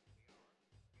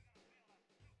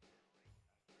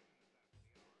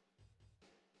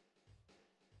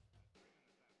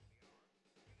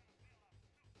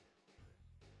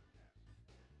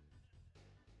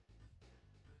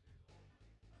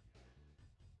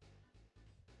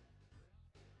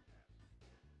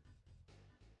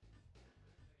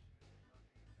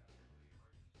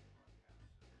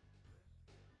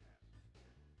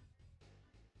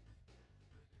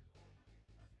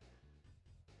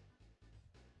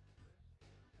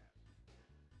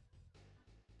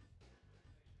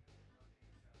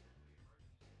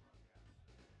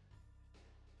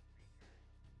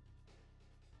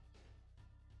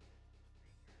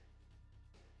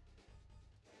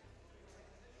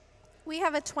 We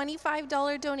have a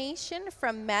 $25 donation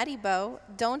from Maddie Bow.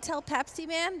 Don't tell Pepsi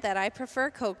Man that I prefer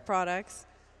Coke products.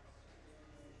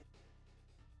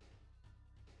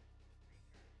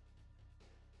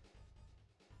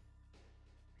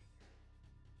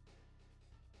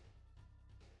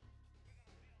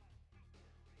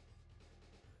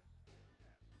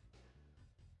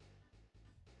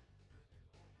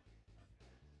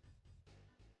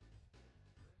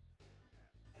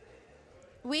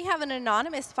 We have an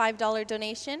anonymous $5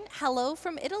 donation. Hello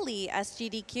from Italy,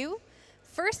 SGDQ.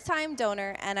 First time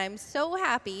donor, and I'm so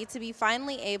happy to be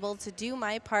finally able to do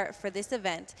my part for this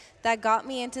event that got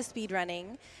me into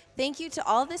speedrunning. Thank you to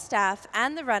all the staff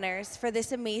and the runners for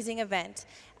this amazing event.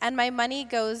 And my money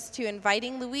goes to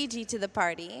inviting Luigi to the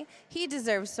party. He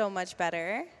deserves so much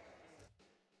better.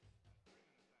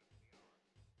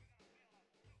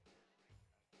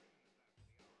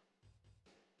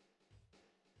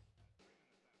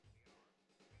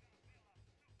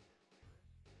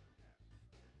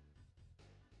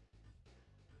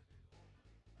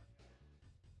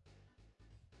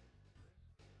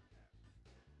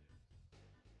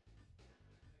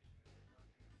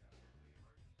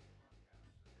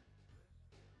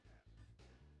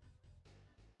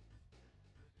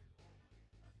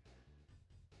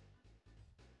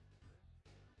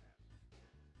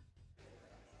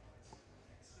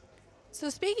 So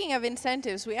speaking of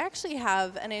incentives, we actually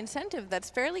have an incentive that's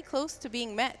fairly close to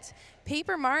being met.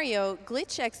 Paper Mario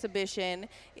Glitch Exhibition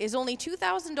is only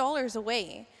 $2,000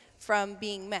 away from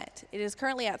being met. It is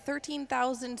currently at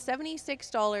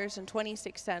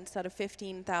 $13,076.26 out of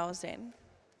 $15,000.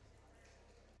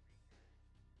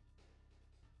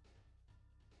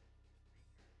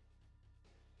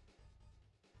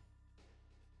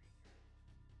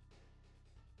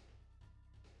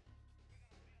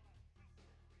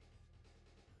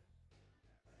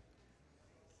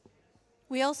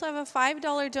 We also have a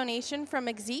 $5 donation from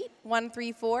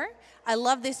Exeat134. I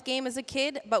love this game as a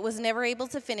kid, but was never able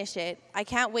to finish it. I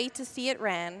can't wait to see it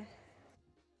ran.